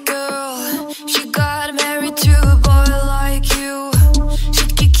 lucky girl. She got married to a boy like you.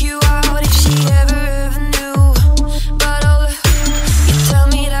 She'd kick you out if she ever knew. But all you tell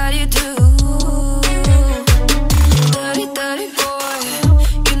me that you do. Dirty, dirty boy.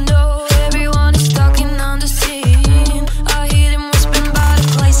 You know everyone is talking on the scene. I hear them whispering about the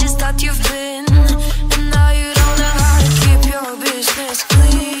places that you've been. And now you don't know how to keep your business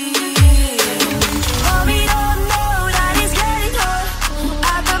clean. Mommy don't know that he's getting hot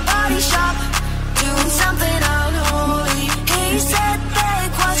at the body shop, doing something unholy. He said that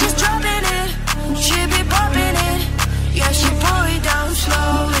while she's dropping it, she be popping it. Yeah, she pull it down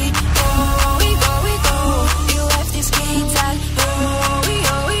slowly. Oh, we go. He left his keys at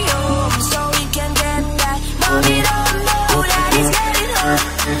so we can get that. Mommy don't know that he's getting hot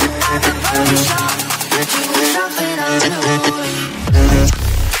at the body shop, doing something unholy.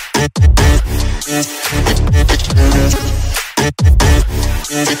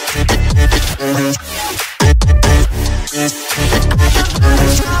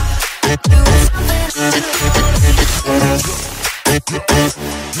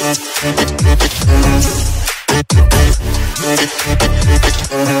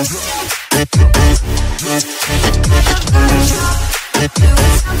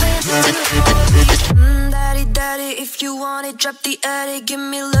 Daddy, daddy, if you want it, drop the attic. Give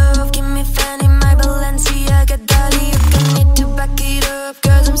me love, give me Fanny, my Balenciaga daddy. You can need to back it up,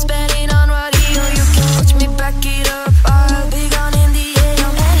 cause I'm spending on radio. You can watch me back it up, I'll be gone in the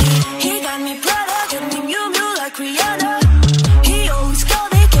AM. And he got me Prada, got me Miu Miu like Rihanna. He always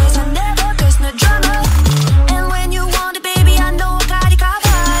called me cause I never cause no drama. And when you want it, baby, I know I got it covered.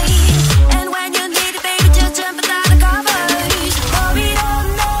 And when you need it, baby, just jump without the covers. Mommy don't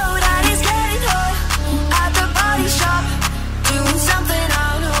know that he's getting hot at the body shop, doing something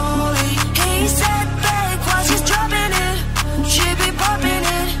unholy. He said that while she's dropping it, she be popping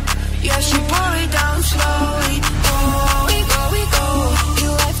it. Yeah, she pull it down slowly. Oh, we go. He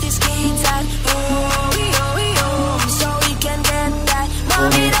left his keys at so we can get that.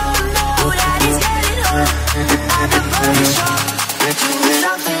 Mommy don't know that he's getting hot at the body shop, doing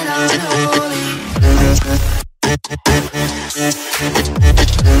something unholy.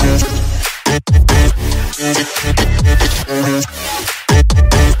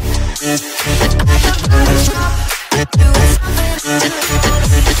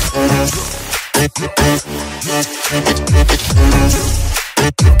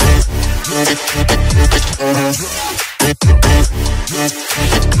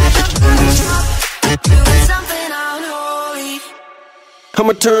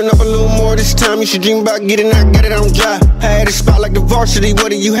 I'ma turn up a little more this time. You should dream about getting, I got it on dry. I had a spot like the varsity.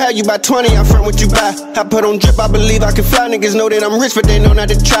 What do you have? You buy 20, I front what you buy. I put on drip, I believe I can fly. Niggas know that I'm rich, but they know not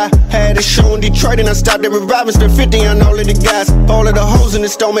to try. Had a show in Detroit and I stopped at reviving. Spent 50 on all of the guys. All of the hoes in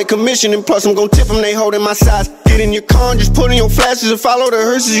this don't make commission. And plus I'm gon' tip them, they holding my size. Get in your car and just put in your flashes and follow the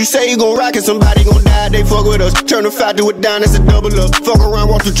hearses. You say you gon' rock it, somebody gon' die. They fuck with us. Turn the 5 to a dime, that's a double up. Fuck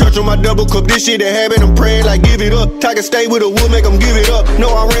around, walk to church on my double cup. This shit a habit, I'm praying like give it up. Tiger stay with a wood, make them give it up. No,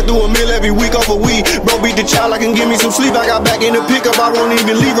 I ran through a meal every week off a weed. Bro beat the child, I can give me some sleep. I got back in the pickup, I won't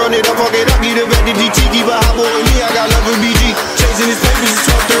even leave. Run it up, fuck it up, get it back to DT. Keep a hot boy with me, I got love with BG. Chasing his papers, it's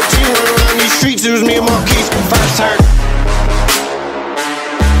 12-13. Run around these streets, it was me and Marquise. First turn.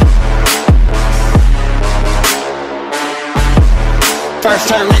 First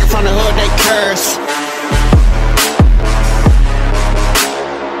time nigga from the hood, they curse.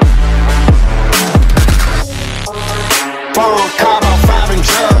 Phone, Cabo, 5 and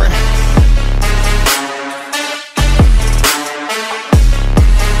jury.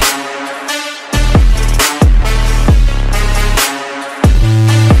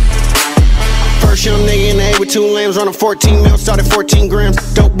 First young nigga in the A with 2 lambs, running 14 mil, started 14 grams.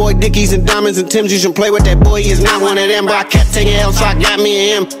 Dope boy, Dickies and diamonds and Timbs. You should play with that boy, he is not one of them. But I kept taking L, so I got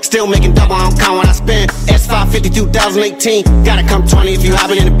me and him. Still making double, I don't count when I spend. S550 2018, gotta come 20 if you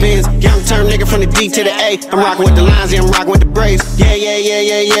hopping in the Benz. Young term nigga from the D to the A. I'm rocking with the lines, yeah, I'm rocking with the braids.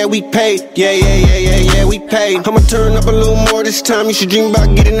 Yeah, we paid. Yeah, we paid. I'ma turn up a little more this time. You should dream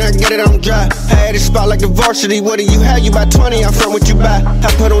about getting, I got it on dry. I had a spot like the varsity. What do you have? You buy 20, I front what you buy.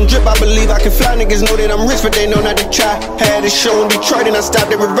 I put on drip, I believe I can fly. Niggas know that I'm rich, but they know not to try. Had a show in Detroit and I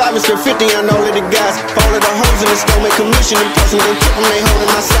stopped at reviving. Spent 50 on all of the guys. All of the hoes in this don't make commission. And plus I'm gon' tip them, they holding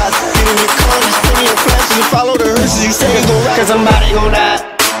my size. Get in your car, just put in your flashes and follow the hearses. You say you gon' rock, cause somebody gon' die.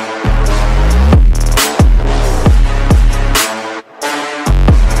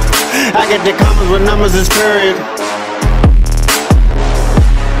 I get the commas with numbers is period.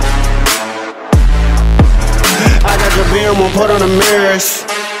 I got the beer, I'm gon' put on the mirrors.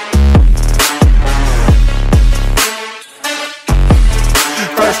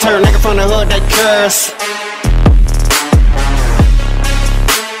 Yes.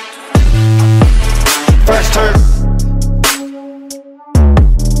 First turn.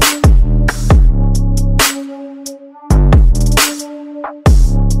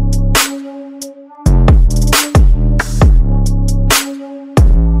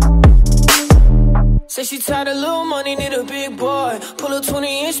 Say she tired of little money, need a big boy. Pull a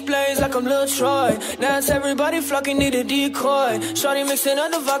 20-inch blades like I'm Lil Troy. Now it's everybody flocking, need a decoy. Shawty mixing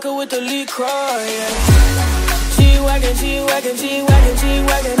up the vodka with the liquor, yeah. G-Wagon, G-Wagon, G-Wagon,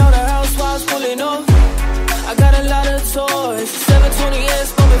 G-Wagon. All the housewives pulling up. I got a lot of toys.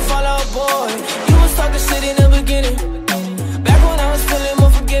 720S, gon' be Fallout Boy. You was talking shit in the beginning. Back when I was feeling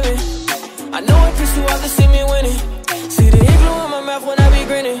more forgiving. I know it pissed you off to see me winning. See the igloo in my mouth when I be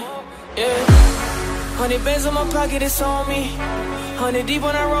grinning, yeah. 100 bands in my pocket, it's on me. 100 deep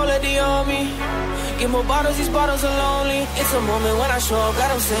when I roll a D on me. Get more bottles, these bottles are lonely. It's a moment when I show up,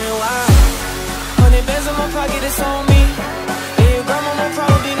 God, I'm saying why. 100 bands in my pocket, it's on me. Yeah, your grandma will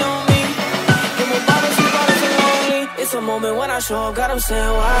probably know me. Get more bottles, these bottles are lonely. It's a moment when I show up, God, I'm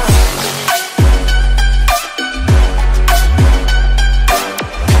saying why.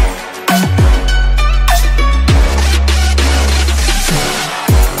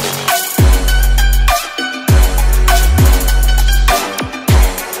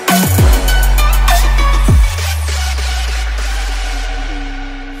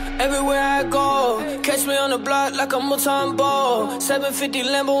 The block like a Mutombo. 750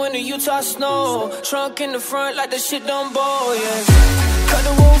 Lambo in the Utah snow. Trunk in the front like the shit don't bow, yeah. Cut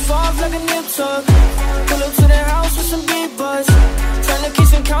the roof off like a nip tuck. Pull up to the house with some big butts. Turn the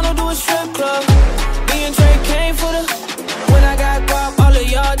kitchen counter to a strip club. Me and Drake came for the. When I got guap, all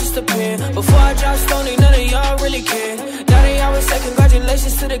of y'all just appeared. Before I dropped Stoney, none of y'all really cared. Now they always say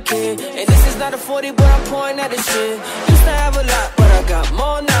congratulations to the kid. And this is not a 40, but I'm pouring at the shit. Used to have a lot, but I got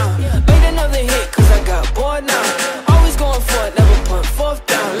more now. Made another hit, cause I got bored now. Always going for it, never punt fourth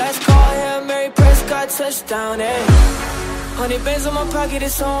down. Last call, Hail Mary, Prescott, touchdown, eh. 100 bands in my pocket,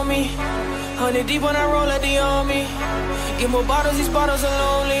 it's on me. 100 deep when I roll a D on me. Get more bottles, these bottles are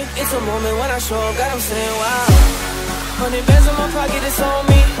lonely. It's a moment when I show up, God, I'm saying wow. 100 bands in my pocket, it's on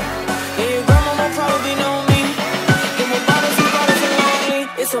me. Yeah, your grandma will probably know me. Get more bottles, these bottles are lonely.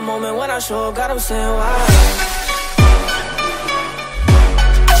 It's a moment when I show up, God, I'm saying wow.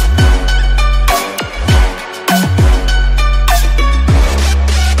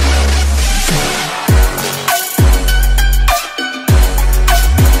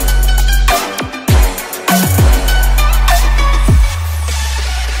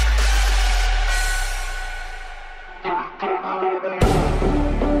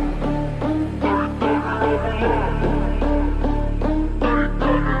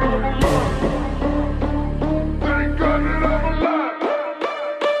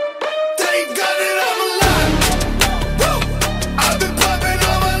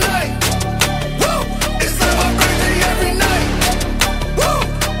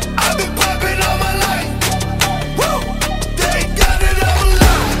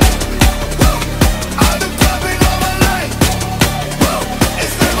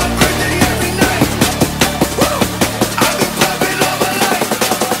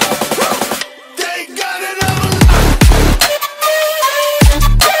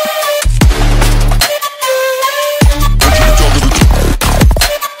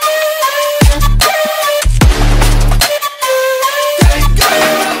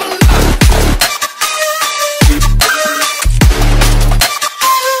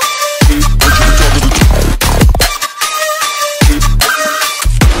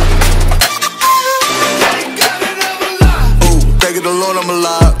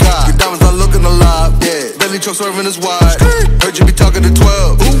 Serving is wide. Heard you be talking to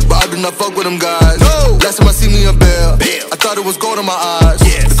 12, but I do not fuck with them guys. Last time I see me a bell, I thought it was gold in my eyes.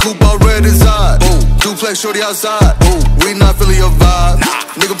 The coupe all red inside. Duplex shorty outside. We not feeling your vibe.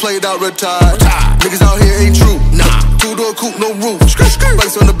 Nigga played out red tide. Niggas out here ain't true. Two-door coupe, no roof.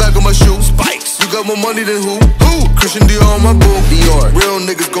 Spikes on the back of my shoes. You got more money than who? Christian Dior on my boot. Real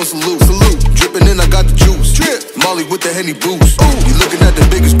niggas gon' salute. Drippin' in, I got the juice. Molly with the Henny boost. You looking at the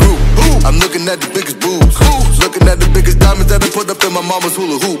biggest group. I'm looking at the biggest boobs. Looking at the biggest diamonds that I put up in my mama's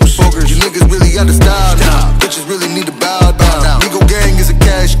hula hoops. You niggas really got the style now. Bitches really need to bow down. Migo gang is a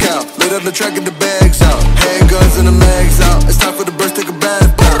cash cow. Laid on the track and the bags out. Handguns and the mags out. It's time for the birds, take a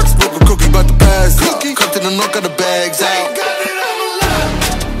bath. Smoke a cookie, bout to pass out. Come to the knock, got the bags out.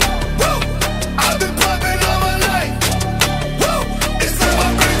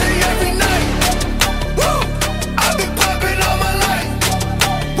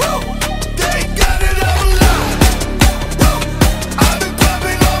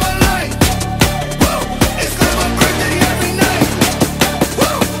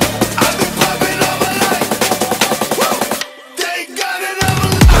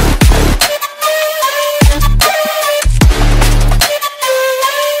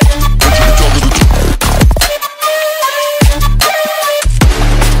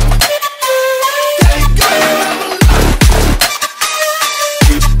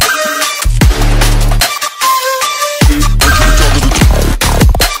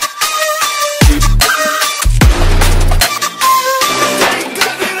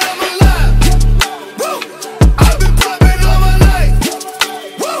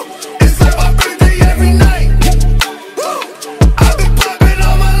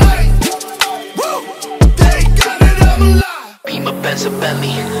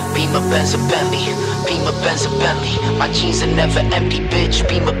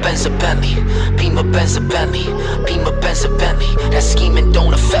 Beamer, Benz, or Bentley. Beamer, Benz, or Bentley. Beamer, Benz, or Bentley. That scheming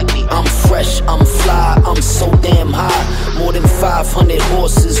don't affect me. I'm fresh, I'm fly, I'm so damn high. More than 500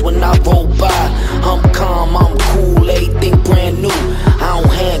 horses when I roll by. I'm calm, I'm cool, everything brand new. I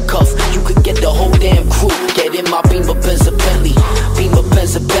don't handcuff, you could get the whole damn crew. Get in my Beamer, Benz, or Bentley. Beamer,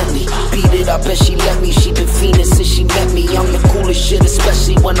 Benz, or Bentley. Beat it, I bet she let me. She been fiending since she met me. I'm the coolest shit,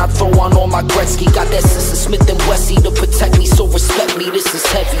 especially when I throw on all my Gretzky. Got that sister Smith and Wessie to protect me, so respect me. This is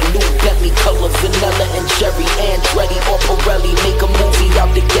heavy, new Bentley color, vanilla and cherry. Andretti or Pirelli, make a movie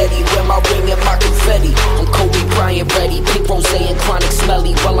out the Getty. Wear my ring and my confetti. I'm Kobe Bryant ready, pink rose and chronic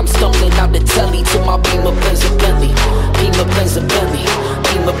smelly. While I'm stumbling out the telly to my Beamer, Benz, or Bentley. Beamer, Benz, or Bentley.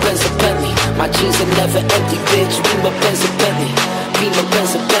 Beamer, Benz, or Bentley. My jeans are never empty, bitch. Beamer, Benz, or Bentley. Beamer,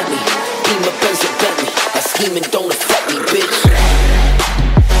 Benz, or Bentley. Beamer, Benz, or Bentley. That scheming don't affect me, bitch.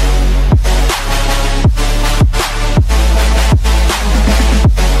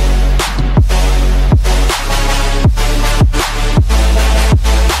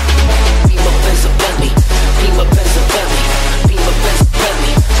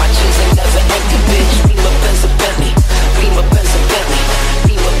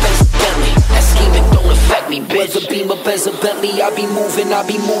 Benz or Bentley, I be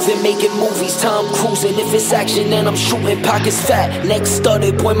moving, making movies. Time cruising, if it's action, then I'm shooting. Pockets fat, neck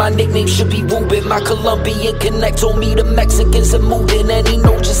studded. Boy, my nickname should be Ruben. My Colombian connect told me the Mexicans are moving, and he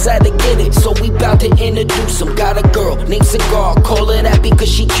know just how to get it. So we bout to introduce him. Got a girl named Cigar, call her that because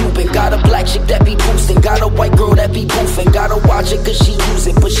she Cuban. Got a black chick that be boosting, got a white girl that be boofing. Gotta watch it cause she use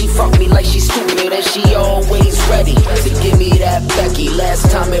it, but she fuck me like she stupid, and she always ready to give me that Becky.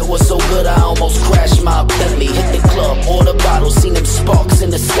 Last time it was so good, I almost crashed my Bentley. Hit the club, order bottles, seen them sparks in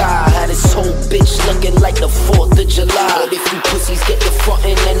the sky. Had this whole bitch looking like the 4th of July. But if you pussies get the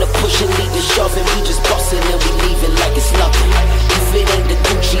frontin' and the pushin', lead the shovin', we just bustin' and we leavin' like it's nothing. If it ain't the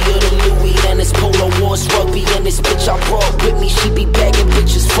Gucci or the Louis, then it's Polo Wars rugby. And this bitch I brought with me, she be bagging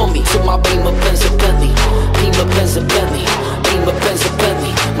bitches for me. To my Beamer, Benz, or Bentley. Beamer, Benz, or Bentley. Beamer, Benz, or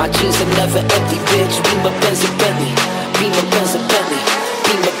Bentley. My jeans are never empty, bitch. Beamer, Benz, or Bentley. Beamer, Benz, or Bentley.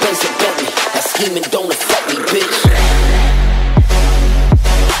 Beamer, Benz, or Bentley. That scheming don't affect me, bitch.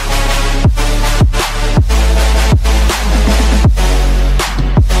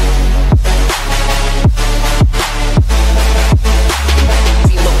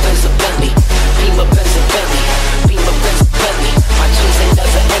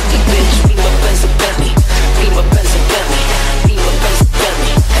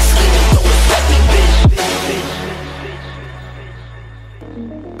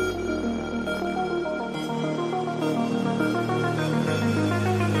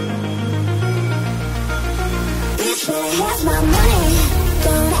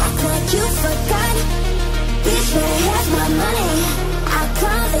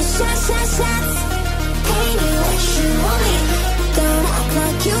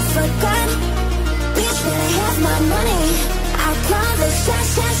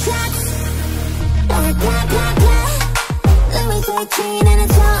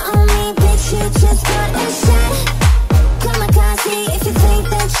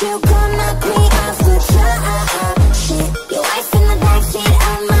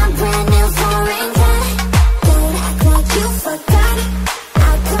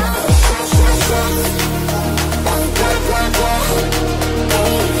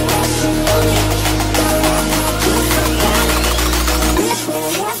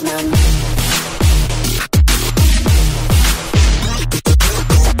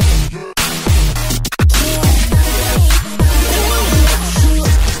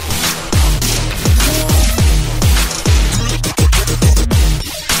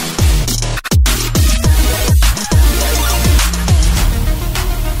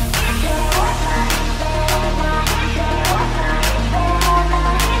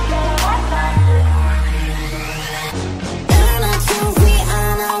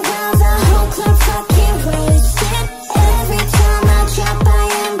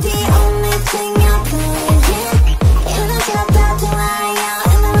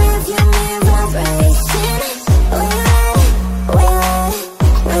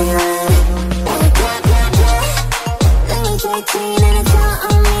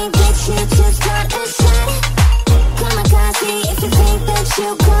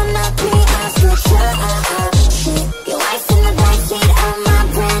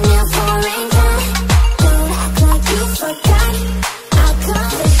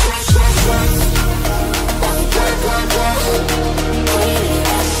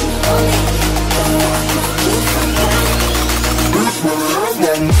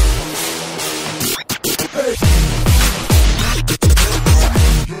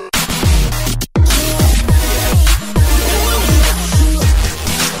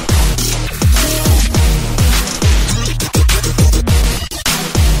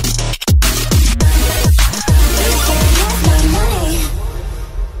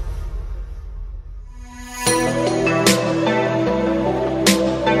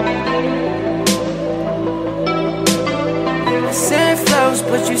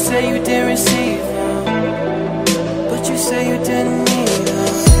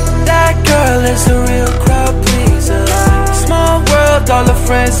 is a real crowd pleaser. Small world, all her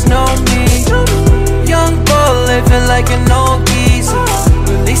friends know me. Young bull living like an old geezer.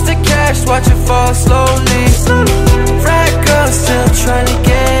 Release the cash, watch it fall slowly. Frat girl still trying to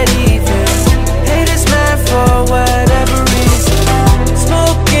get even. Haters mad for whatever reason.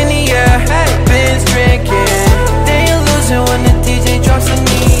 Smoke in the air, Benz drinking. They ain't losing when the DJ drops a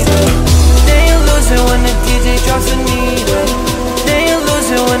needle. They ain't losing when the DJ drops a needle. They ain't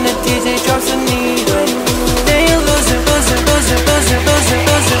losing when the DJ drops a needle. They ain't losing, losing, losing, losing, losing,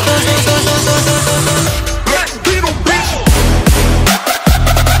 losing, losing, losing, losing, losing.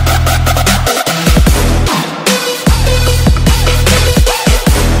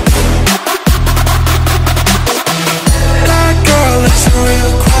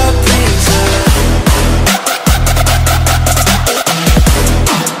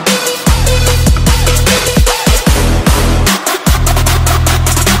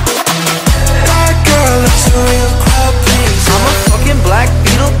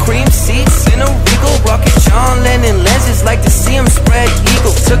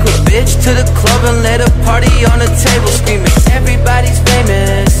 To the club and let a party on the table, screaming everybody's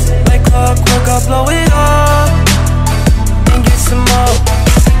famous. Like clockwork, I'll blow it all and get some more.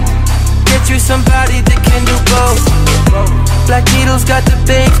 Get you somebody that can do both. Black Needle's got the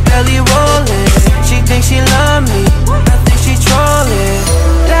big belly rolling. She thinks she love me, I think she trolling.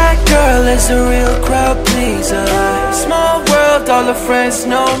 That girl is a real crowd pleaser. Small world, all her friends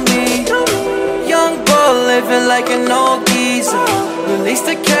know me. Young bull living like an old geezer. Release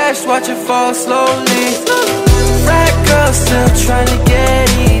the cash, watch it fall slowly. Frat girl still trying to get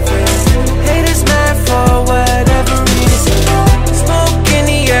even. Haters mad for whatever reason. Smoke in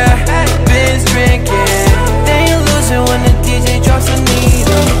the air, Benz drinking. They ain't losing when the DJ drops a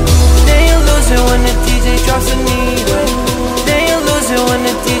needle. They ain't losing when the DJ drops a needle. They ain't losing when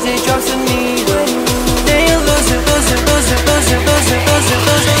the DJ drops a needle. They ain't losing, losing, losing, losing, losing, losing, losing,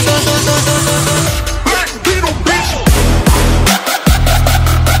 losing, losing, losing.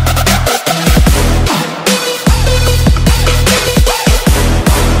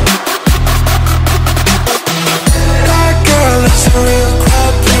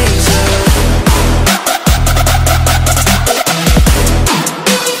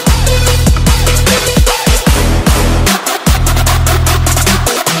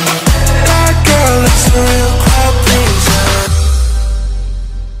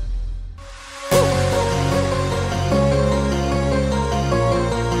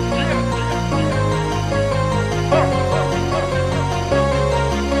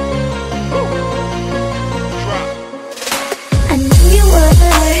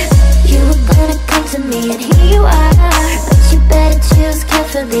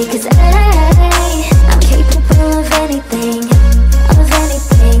 Cause I'm capable of anything,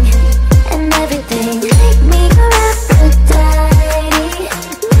 and everything. Make me your Aphrodite,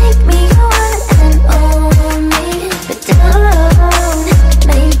 make me your one and only. But don't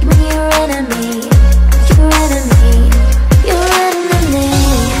make me your enemy, your enemy, your enemy.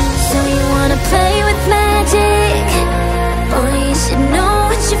 So you wanna play with magic? Boy, you should know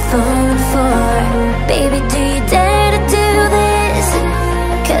what you're falling for. Baby, do you dare to do this?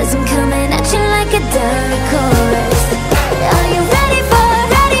 Cause I'm coming at you like a dark horse. Are you ready for a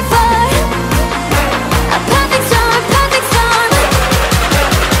perfect storm, perfect storm?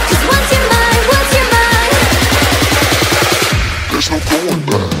 Cause once you're mine, there's no going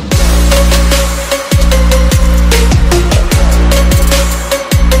back.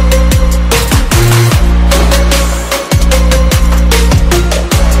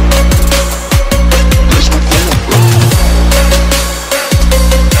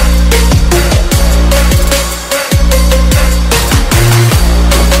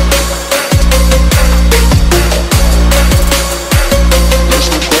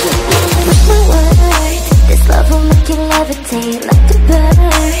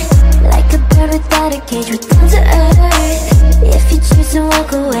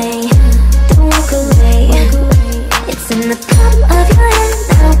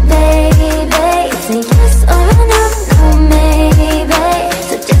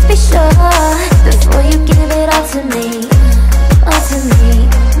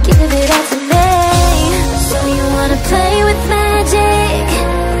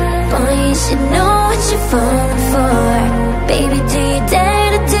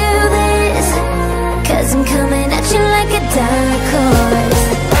 Cause I'm coming at you like a dark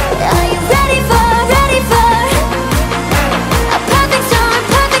horse.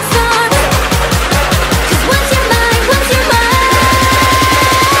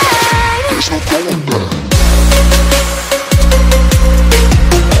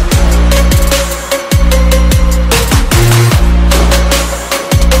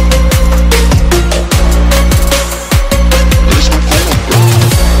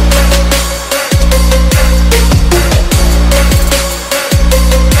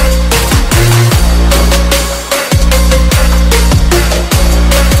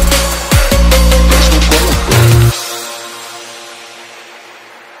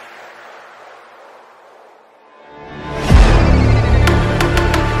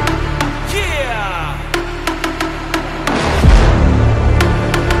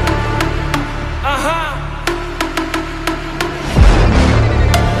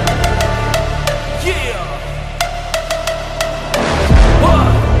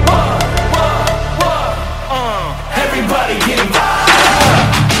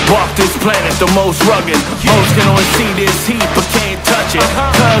 walk this planet, the most rugged. Most can only see this heat but can't touch it.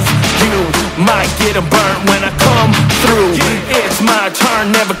 Cause you might get burnt when I come through. It's my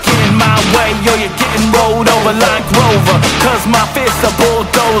turn, never getting my way. Yo, you're getting rolled over like Rover. Cause my fist a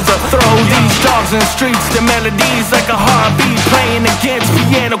bulldozer. Throw these dogs in the streets, the melodies like a heartbeat playing against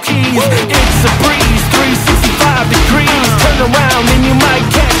piano keys. It's a breeze, 365 degrees. Turn around and you might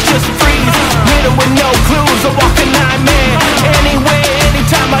catch just freeze. Riddle with no clues, a walking nightmare. Anywhere,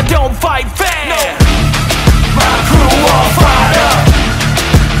 anytime, I don't fight fair. My crew all fired up.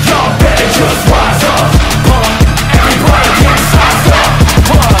 Y'all better just wise up. Everybody get sized up.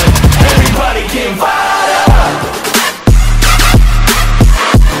 What? Everybody get fired up.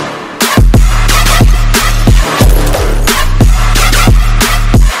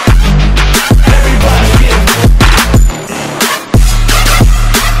 Everybody get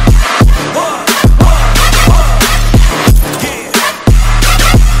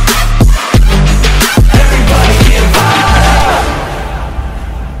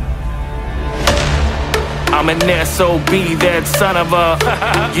I'm an SOB, that son of a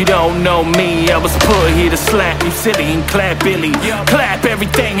you don't know me, I was put here to slap you silly and clap Billy. Clap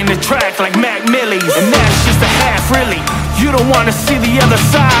everything in the track like Mac Millie's. And that's just a half really. You don't wanna see the other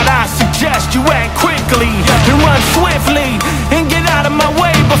side, I suggest you act quickly and run swiftly and get out of my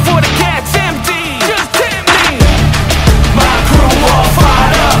way before the cat's empty. Just hit me. My crew all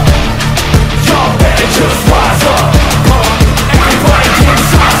fired up. Y'all better just wise up. Everybody get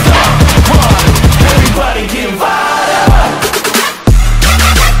sized up. Everybody get fired up.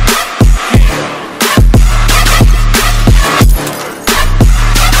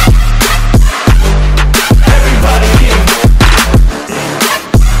 Everybody get Everybody get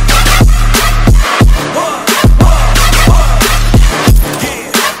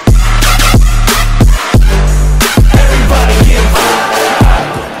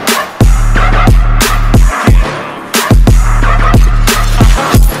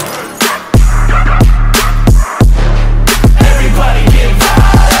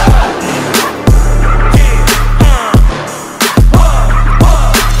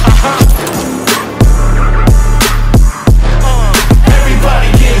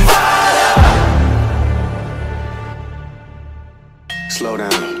Slow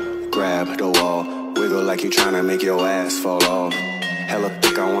down, grab the wall, wiggle like you tryna make your ass fall off. Hella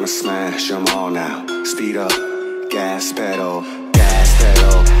thick, I wanna smash them all now. Speed up, gas pedal, gas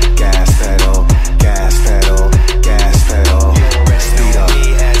pedal, gas pedal, gas pedal, gas pedal. Speed up,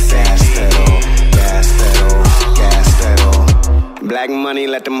 gas pedal, gas pedal, gas pedal. Black money,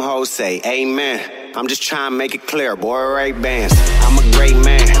 let them hoes say amen. I'm just trying to make it clear, boy, Ray-Bans. I'm a great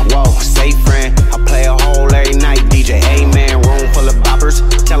man, whoa, say friend. I play a hole every night, DJ, amen. Room full of boppers,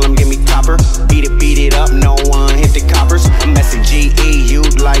 tell them give me topper. Beat it up, no one hit the coppers. I'm SCGE,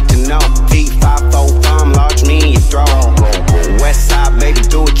 you'd like to know. V5-4 thumb, large me in your throat. West side, baby,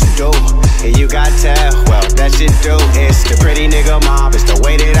 do what you do. And you got tell, well, that shit do. It's the pretty nigga mob, it's the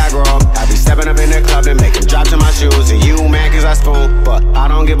way that I grow up. I be stepping up in the club and making drops in my shoes. And you mad cause I spoon, but I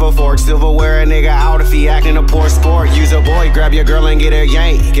don't give a fork. Silverware a nigga out if he acting a poor sport. Use a boy, grab your girl and get her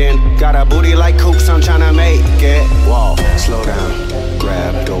yankin'. Got a booty like Coops, I'm tryna make it. Whoa, slow down,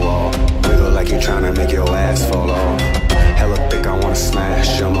 grab the wall, wiggle like you tryna make your ass fall off. Hella thick, I wanna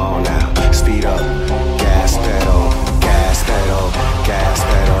smash them all now. Speed up, gas pedal, gas pedal, gas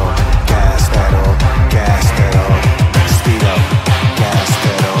pedal, gas pedal, gas pedal. Speed up, gas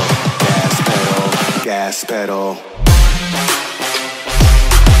pedal, gas pedal, gas pedal.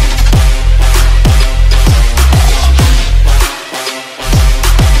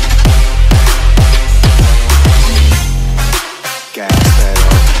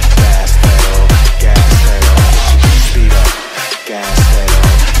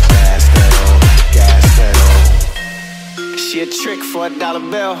 She a trick for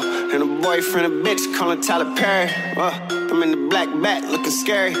 $1 bill, and a boyfriend a bitch calling Tyler Perry. I'm in the black bat looking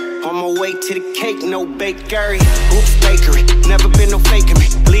scary. On my way to the cake, no bakery. Oops, bakery, never been no faking me.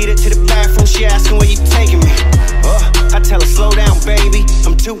 Lead her to the bathroom, she asking where you taking me. I tell her slow down, baby.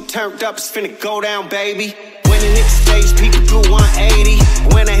 I'm too turned up, it's finna go down, baby. When I hit the stage, people do 180.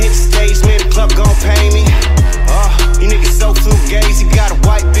 When I hit the stage, man, the club gon' pay me. You niggas so fugazi. Got a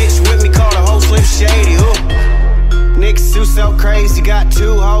white bitch with me, call the whole Slim Shady. Niggas too so crazy. Got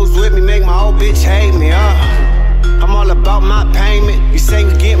 2 hoes with me, make my whole bitch hate me. I'm all about my payment. You say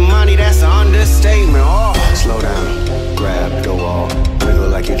you get money, that's an understatement. Slow down, grab the wall, wiggle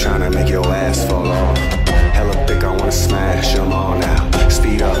like you're tryna make your ass fall off. Hella thick, I wanna smash them all now.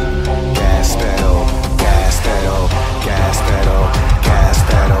 Speed up, gas pedal, gas pedal, gas pedal, gas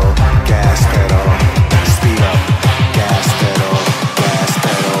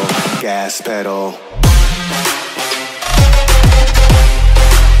pedal.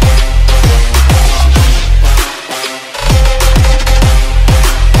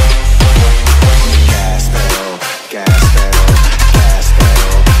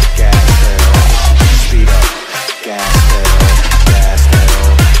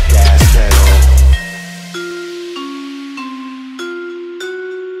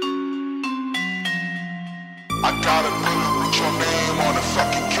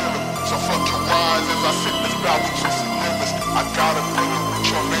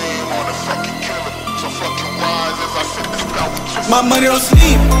 My money don't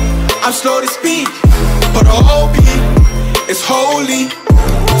sleep, I'm slow to speak, but the whole beat is holy.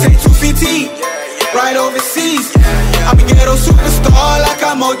 Take 2 feet, right overseas. I'm a ghetto superstar like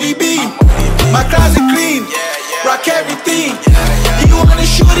I'm ODB. My closet clean, rock everything. You wanna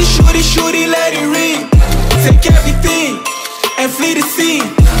shoot it, let it ring. Take everything and flee the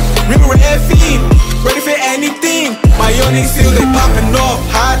scene. Real red fiend, ready for anything. My young niggas still they popping off.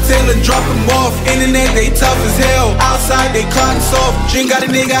 Hightail and drop them off. Internet they tough as hell. Outside they cotton soft. Drink got a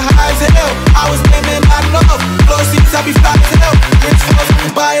nigga high as hell. I was living my love. Floor seats I be fly as hell. Rich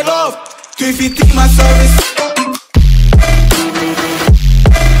folks buy it off. 350 my service.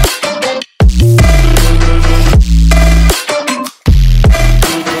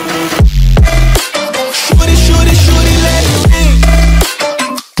 Shoot it, let it ring.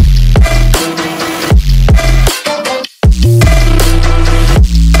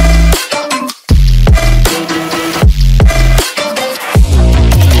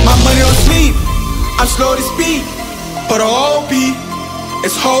 I'm slow to speak, but the whole beat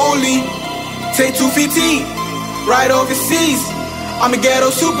is holy. Take 2 feet, right overseas. I'm a ghetto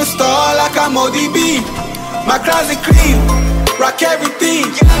superstar like I'm ODB. My closet clean, rock everything.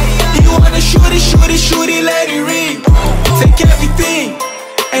 You wanna shoot it, let it ring. Take everything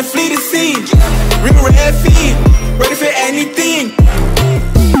and flee the scene. Real red fiend, ready for anything.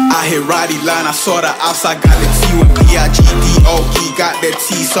 I hit Roddy line, I saw the outside, got the T with P-I-G-D-O-E, got that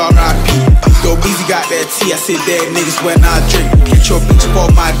T, so R.I.P. Yo, Beezy got that T, I said dead niggas when I drink. Get your bitch up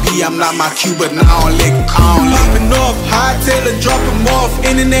on my D, I'm not my Q, but now I don't lick. Popping off, hightail and drop them off.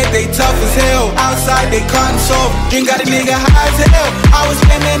 Internet, they tough as hell. Outside, they cotton soft. Drink got a nigga high as hell. I was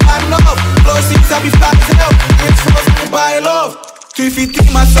spending not enough. Floor seats, I be fly as hell. Rich folks, I buy it off.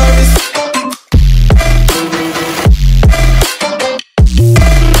 350 my service.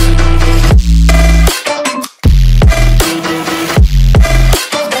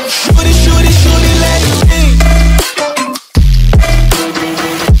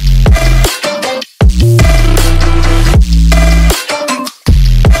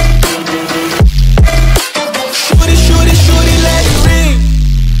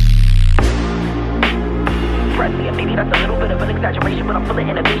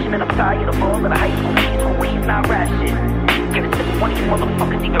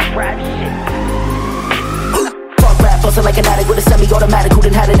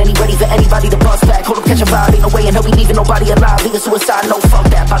 Suicide, no fuck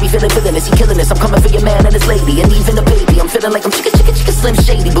that. Bobby feeling villainous, he killing this. I'm coming for your man and his lady, and even the baby. I'm feeling like I'm chicken, slim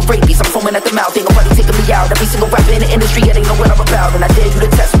shady, but rabies. I'm foaming at the mouth, ain't nobody taking me out. Every single rapper in the industry, it ain't know what I'm about. And I dare you to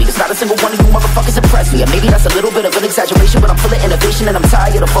test me, cause not a single one of you motherfuckers impress me. And maybe that's a little bit of an exaggeration, but I'm full of innovation, and I'm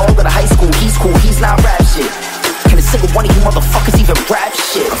tired of all of the high school. He's cool, he's not rap shit. Can a single one of you motherfuckers even rap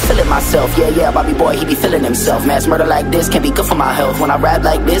shit? I'm feeling myself, yeah, Bobby boy, he be feeling himself. Mass murder like this can be good for my health. When I rap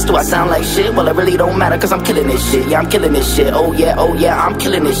like this, do I sound like shit? Well, it really don't matter, cause I'm killing this shit. Yeah, I'm killing this shit, oh yeah, I'm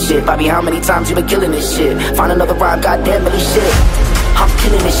killing this shit. Bobby, how many times you been killing this shit? Find another rhyme, goddamn really shit. I'm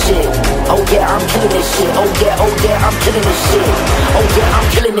killing this shit, oh yeah, I'm killing this shit. Oh yeah, I'm killing this shit. Oh yeah, I'm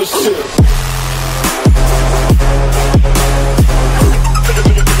killing this shit.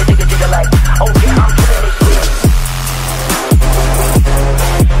 Like, oh yeah, I'm killing this shit.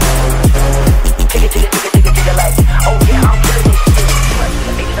 Like, oh yeah, I'm killing this shit.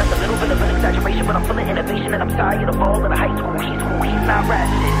 Maybe that's a little bit of an exaggeration, but I'm full of innovation, and I'm tired of all of the high school. He's not rap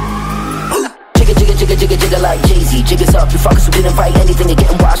shit. Jigga like Jay-Z, jiggas up, you fuckers who didn't write anything, you're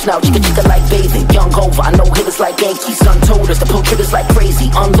getting washed now. Jigga like bathing, young Hova, I know hitters like Yankee. Son told us to pull triggers like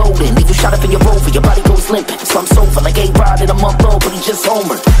crazy, unloading, leave you shot up in your Rover, your body goes limp, slumps over like A-Rod in a month old, but he just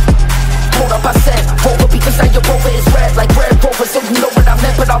homered. Hold up, I said, Rover, because now your Rover is red like Red Rover, so you know what I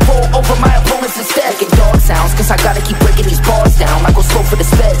meant, but I roll over my opponents instead. Making dog sounds, cause I gotta keep breaking these bars down. I go slow for the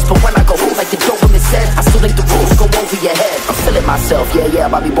speds, but when I go like the Doberman said, I still think the rules go over your head. I'm feeling myself, yeah,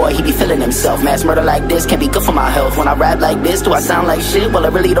 Bobby boy, he be feeling himself. Mass murder like this can be good for my health. When I rap like this, do I sound like shit? Well,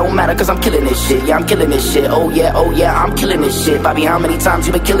 it really don't matter, cause I'm killing this shit. Yeah, I'm killing this shit, oh yeah, I'm killing this shit. Bobby, how many times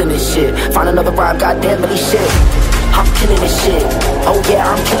you been killing this shit? Find another rhyme, goddamn really shit. I'm killing this shit. Oh yeah,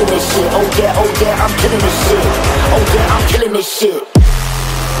 I'm killing this shit. Oh yeah, I'm killing this shit. Oh yeah, I'm killing this shit.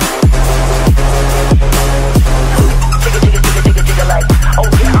 Like, oh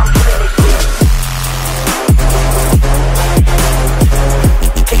yeah, I'm killing this shit.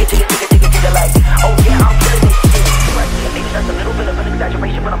 Like, oh yeah, I'm killing this shit. Maybe that's a little bit of an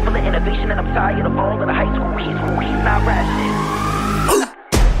exaggeration, but I'm full of innovation and I'm tired of all of the high school he's not rationing.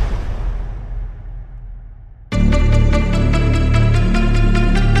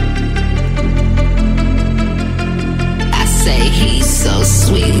 He's so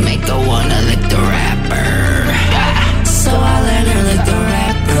sweet, make her wanna lick the rapper. So I let her lick the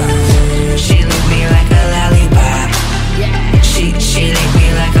rapper. She lick me like a lollipop. She lick me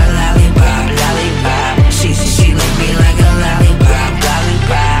like a lollipop, lollipop. She lick me like a lollipop,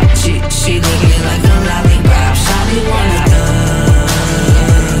 lollipop. She lick me like a lollipop. Shawty wanna thug.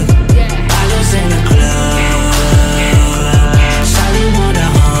 Bottles in the club. Shawty wanna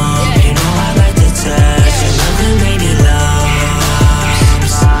hump. You know I like to touch. You love the lady love.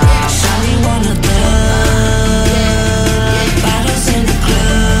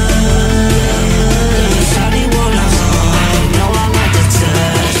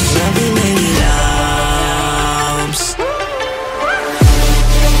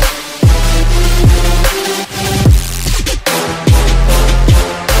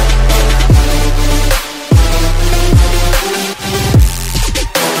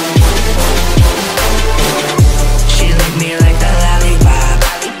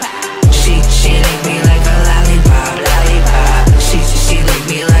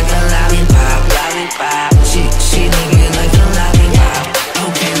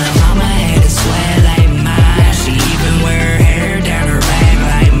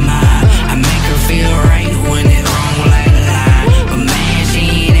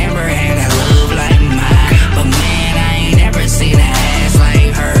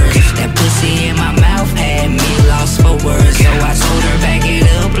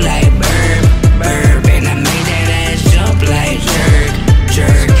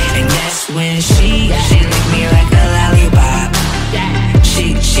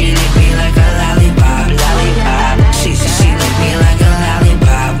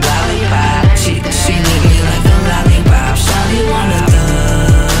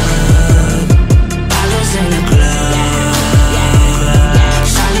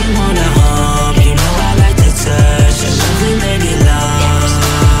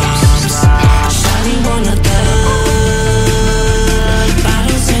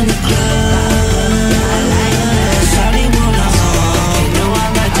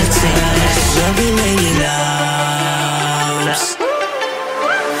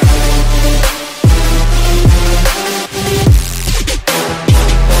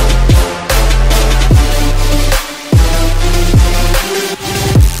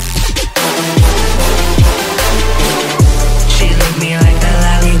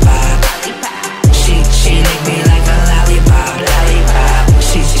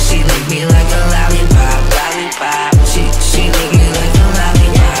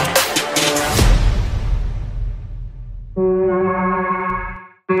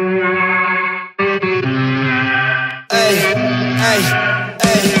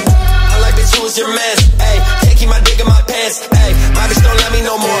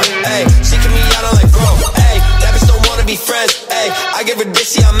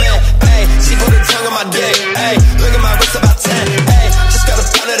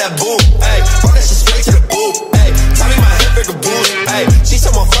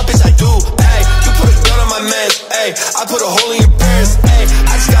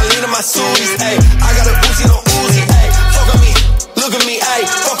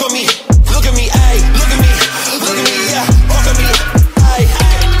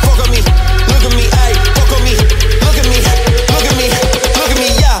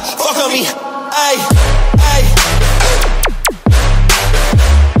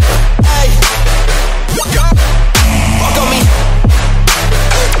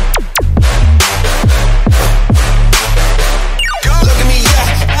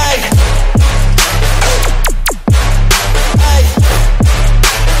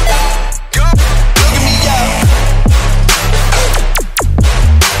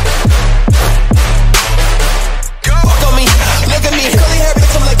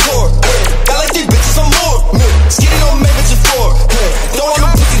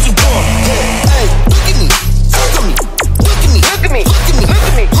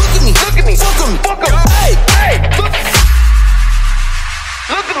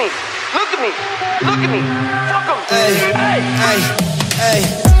 Ay, ay, ay.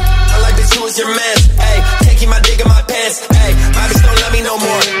 I like that you was your man. Ay, taking my dick in my hands. Ayy, my bitch don't love me no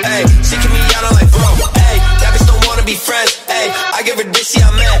more. Ayy, she kick me out, I'm like, bro. Ayy, that bitch don't wanna be friends. Ayy, I give her this, she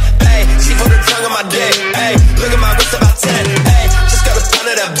I'm mad. Ayy, she put her tongue on my dick. Ayy, look at my wrist about 10. Ayy, just got a pound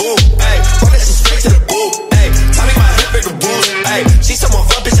of that boo. Ayy, run that shit straight to the booth. Ayy, tell me my head bigger boost. Ayy, she someone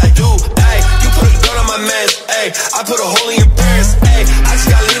fuck, bitch, I do. Ayy, you put a gun on my mans. Ayy, I put a hole in your prayers. Ayy, I just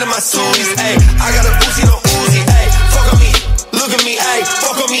got lean in my suities. Ayy, I got a Uzi, no Uzi. Ayy, fuck on me, look at me. Ayy,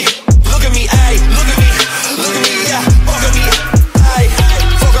 fuck on me, look at me. Ayy, look at me, look at me. Yeah, fuck on me. Ayy,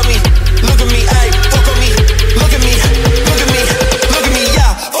 fuck on me, look at me. Ayy, fuck on me, look at me, look at me, look at me.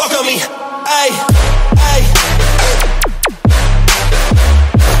 Yeah, fuck on me. Ayy, ayy,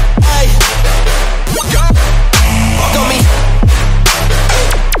 ayy, fuck on me.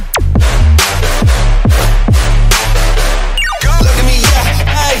 Look at me, yeah,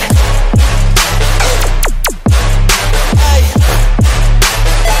 ayy, ayy,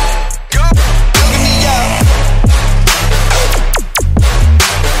 look at me, yeah.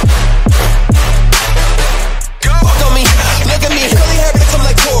 Fuck on me, look at me. Curly hair, bitch, I'm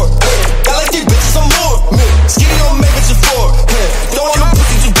like four. Got like these bitches, I'm more. Skinny don't make it to four. Don't want no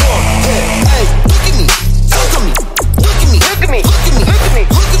pussy to door. Hey, look at me, fuck on me. Look at me, look at me, look at me, look at me,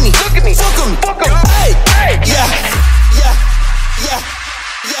 look at me, look at me, fuck on me, fuck on me. Hey, hey, yeah, yeah, yeah,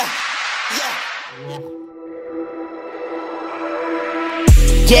 yeah, yeah.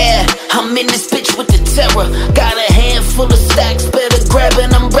 Yeah, I'm in this bitch with the terror. Got a handful of stacks, better grab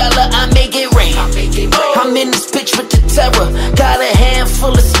an umbrella, I make it rain. I'm in this bitch with the terror. Got a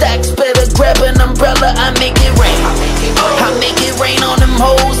handful of stacks, better grab an umbrella, I make it rain. I make it rain on them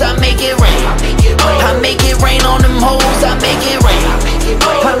hoes, I make it rain. I make it rain on them hoes, I make it rain.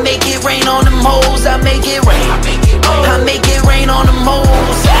 I make it rain on them hoes, I make it rain. I make it rain on them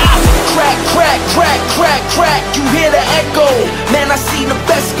hoes. Ah! Crack, crack, crack, crack, crack. You hear the echo? Man, I seen the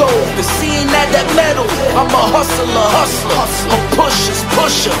best go. Been seeing that metal. I'm a hustler, hustler. A pusher.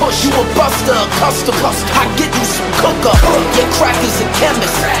 You a buster, a customer. I get you some cooker. Your crack is a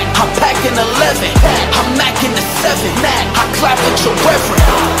chemist. I'm packing 11. I'm macking the 7. I clap at your reverend.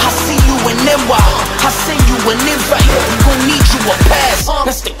 I see you in NY. I send you an invite. We gon' need you a pass.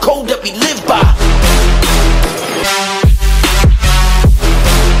 That's the code that we live by.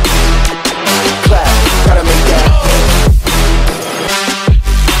 Gotta make that.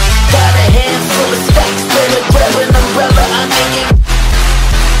 Got a handful of stacks, better grab an umbrella, I make it.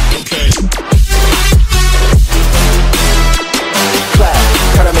 Clap,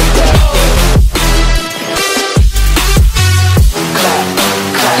 gotta make that. Clap,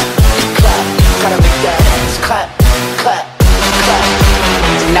 clap, clap, gotta make that. Clap, clap, clap.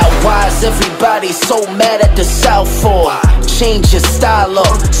 Now why is everybody so mad at the South for? Change your style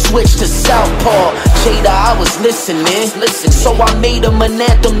up, switch to Southpaw. Jada, I was listening. So I made him an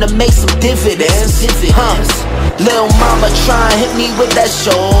anthem to make some dividends. Lil' mama try and hit me with that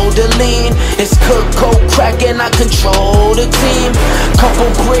shoulder lean. It's cook, coke, crack, and I control the team. Couple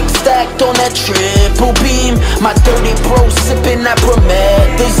bricks stacked on that triple beam. My dirty bro sipping that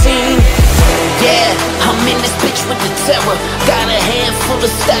promethazine. Yeah, I'm in this bitch with the terror. Got a handful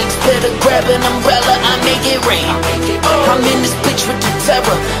of stacks, better grab an umbrella, I make it rain. I'm in this bitch with the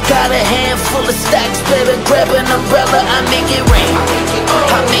terror. Got a handful of stacks, better grab an umbrella, I make it rain.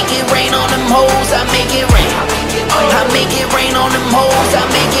 I make it rain on them hoes, I make it rain. I make it rain on them hoes, I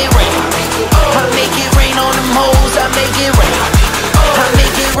make it rain. I make it rain on them hoes, I make it rain. I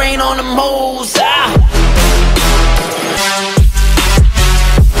make it rain on them hoes,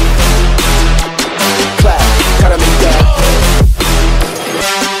 Gotta make that.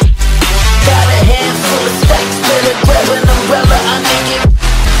 Got a handful of stacks, better grab an umbrella, I make it.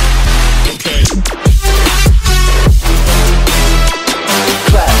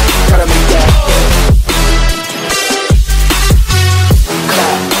 Clap, gotta make that.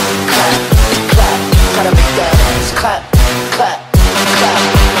 Clap, clap, clap, gotta make that. Clap, clap, clap.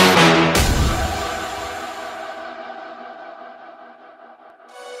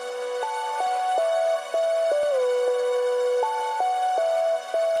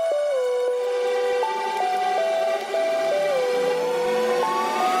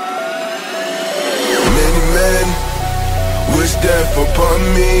 Wish death upon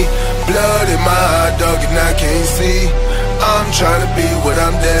me. Blood in my eye, dog, and I can't see. I'm trying to be what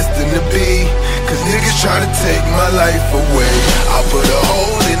I'm destined to be. Cause niggas try to take my life away. I put a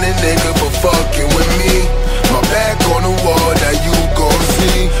hole in a nigga for fucking with me. My back on the wall, now you gon'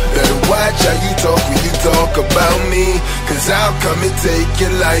 see. Better watch how you talk when you talk about me. Cause I'll come and take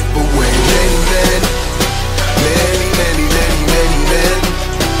your life away. Many men, many, many, many, many men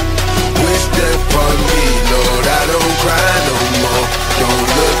wish death on me. Lord, I don't cry no more. Don't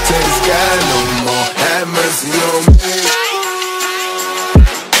look to the sky no more. Have mercy on me.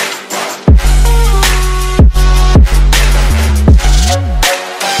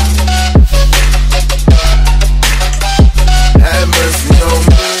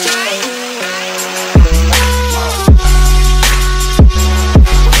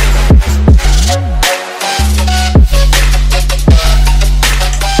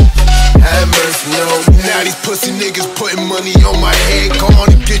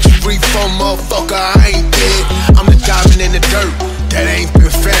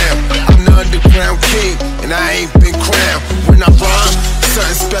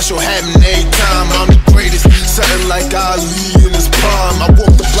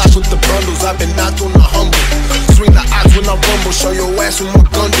 cash with my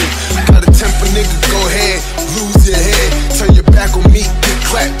gun in. Got a temper, nigga, go ahead, lose your head. Turn your back on me, get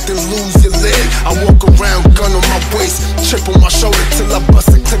clapped, then lose your leg. I walk around, gun on my waist, chip on my shoulder till I bust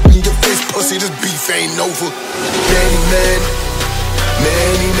a clip in your face. Pussy, this beef ain't over. Many men,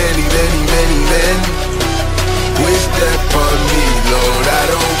 many, many, many, many men wish death on me, Lord. I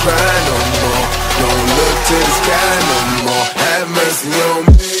don't cry no more. Don't look to the sky no more. Have mercy on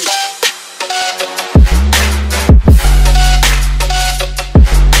me.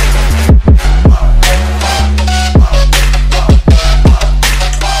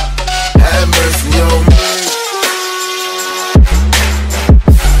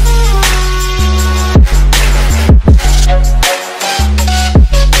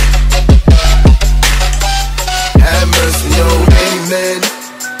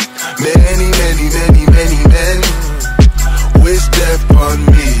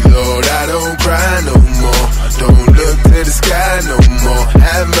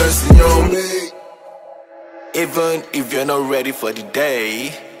 Even if you're not ready for the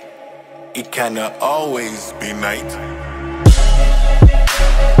day, it cannot always be night.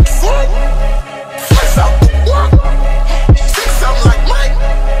 Flex out the walk, sing something like Mike.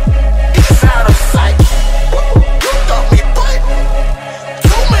 It's out of sight. You got me bite.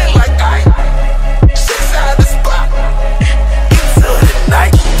 Two men like I. Six out the spot. Into the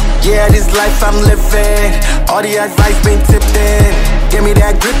night. Yeah, this life I'm living, all the advice been tipped in. Give me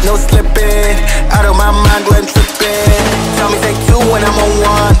that grip, no slipping. Out of my mind when tripping. Tell me take two when I'm on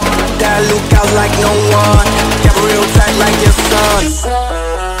one. That look out like no one. Get real tight like your son.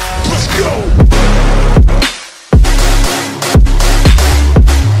 Let's go.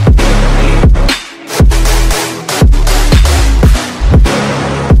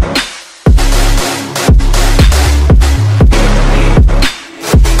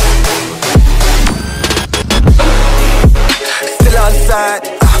 Still outside,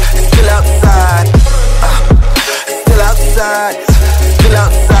 still outside, still outside.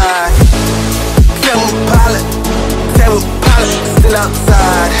 Tell me pilot, still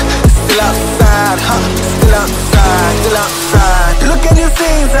outside, still outside, still outside, still outside. Look at these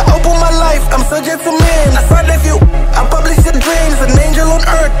scenes, I open my life, I'm so gentleman. I saw that view, I publish your dreams, an angel on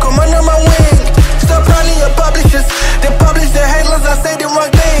earth, come under my wing. Stop running your publishers, they publish their headlines, I say the wrong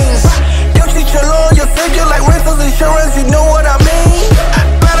things. Your teacher, Lord, your savior, like rentals insurance, you know what I mean?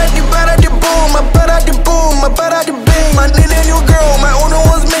 Better the boom, my better the boom, my better the bing. My nigga new girl, my owner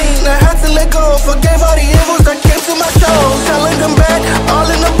was mean. I had to let go, forgave all the evils that came to my show. Telling them back, all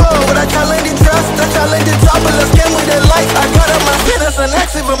in the bowl. But I challenge the trust, I challenge the top, and let's get with the light. I got up my fitness and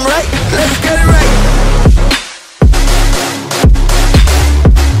ask if I'm right. Let's get it right.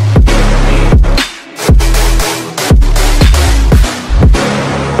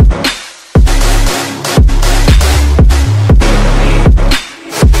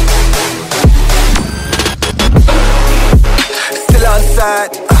 Still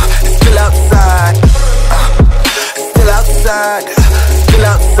outside, still outside, still outside.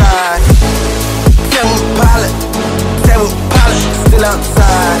 Tell me pilot, still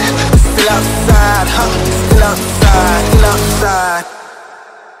outside, still outside, still outside, still outside.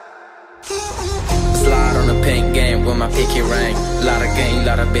 Slide on the pink game with my pinky ring. Lot of game,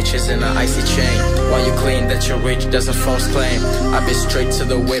 lot of bitches in an icy chain. While you claim that you're rich, that's a false claim. I been straight to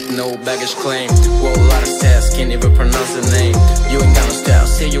the whip, no baggage claim. Whoa, a lot of stats, can't even pronounce the name. You ain't got no style,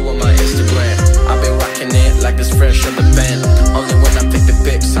 see you on my Instagram. I been rocking it like it's fresh on the band. Only when I take the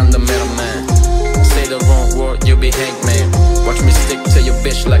pics, I'm the middleman. Say the wrong word, you'll be hangman. Watch me stick to your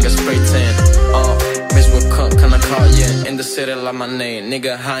bitch like a spray tan. Bitch will come, can I call you in the city like my name?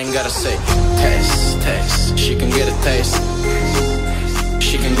 Nigga, I ain't gotta say taste, she can get a taste.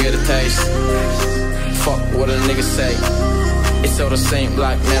 She can get a taste. Fuck what a nigga say. It's all the same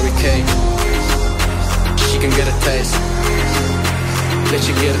like Mary Kay. She can get a taste. Let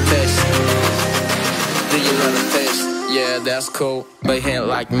you get a taste. Do you love a taste? Yeah, that's cool, but he ain't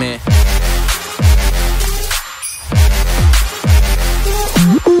like me.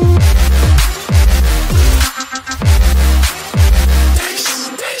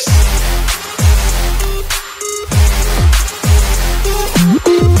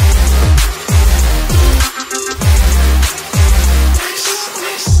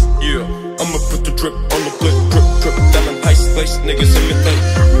 Drip on the blip, drip, drip, diamond ice lace, niggas imitate.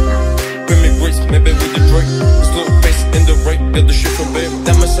 Bring me bricks, maybe with the Drake. This little bass in the rape, got the shit from babe.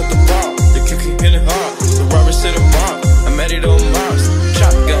 Diamonds at the bar, the kicking hitting hard. The Rari said a bar, I'm at it on Mars.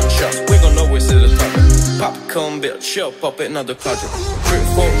 Shotgun shots, we gon' know where's the target. Popcorn bill, chill, pop it, another project.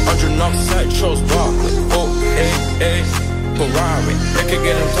 300-400 outside, chose bar. Oh, hey, hey, Ferrari. They could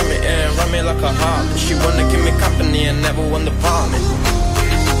get him, Tommy and Rami. me like a harlot. She wanna give me company and never won the apartment.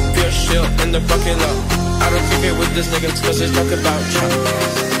 Pure shit in the bucket up. I don't keep it with this nigga cause it's talk about chop.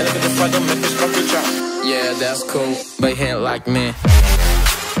 And look at the fight, don't make this fucking chop. Yeah, that's cool, but he ain't like me.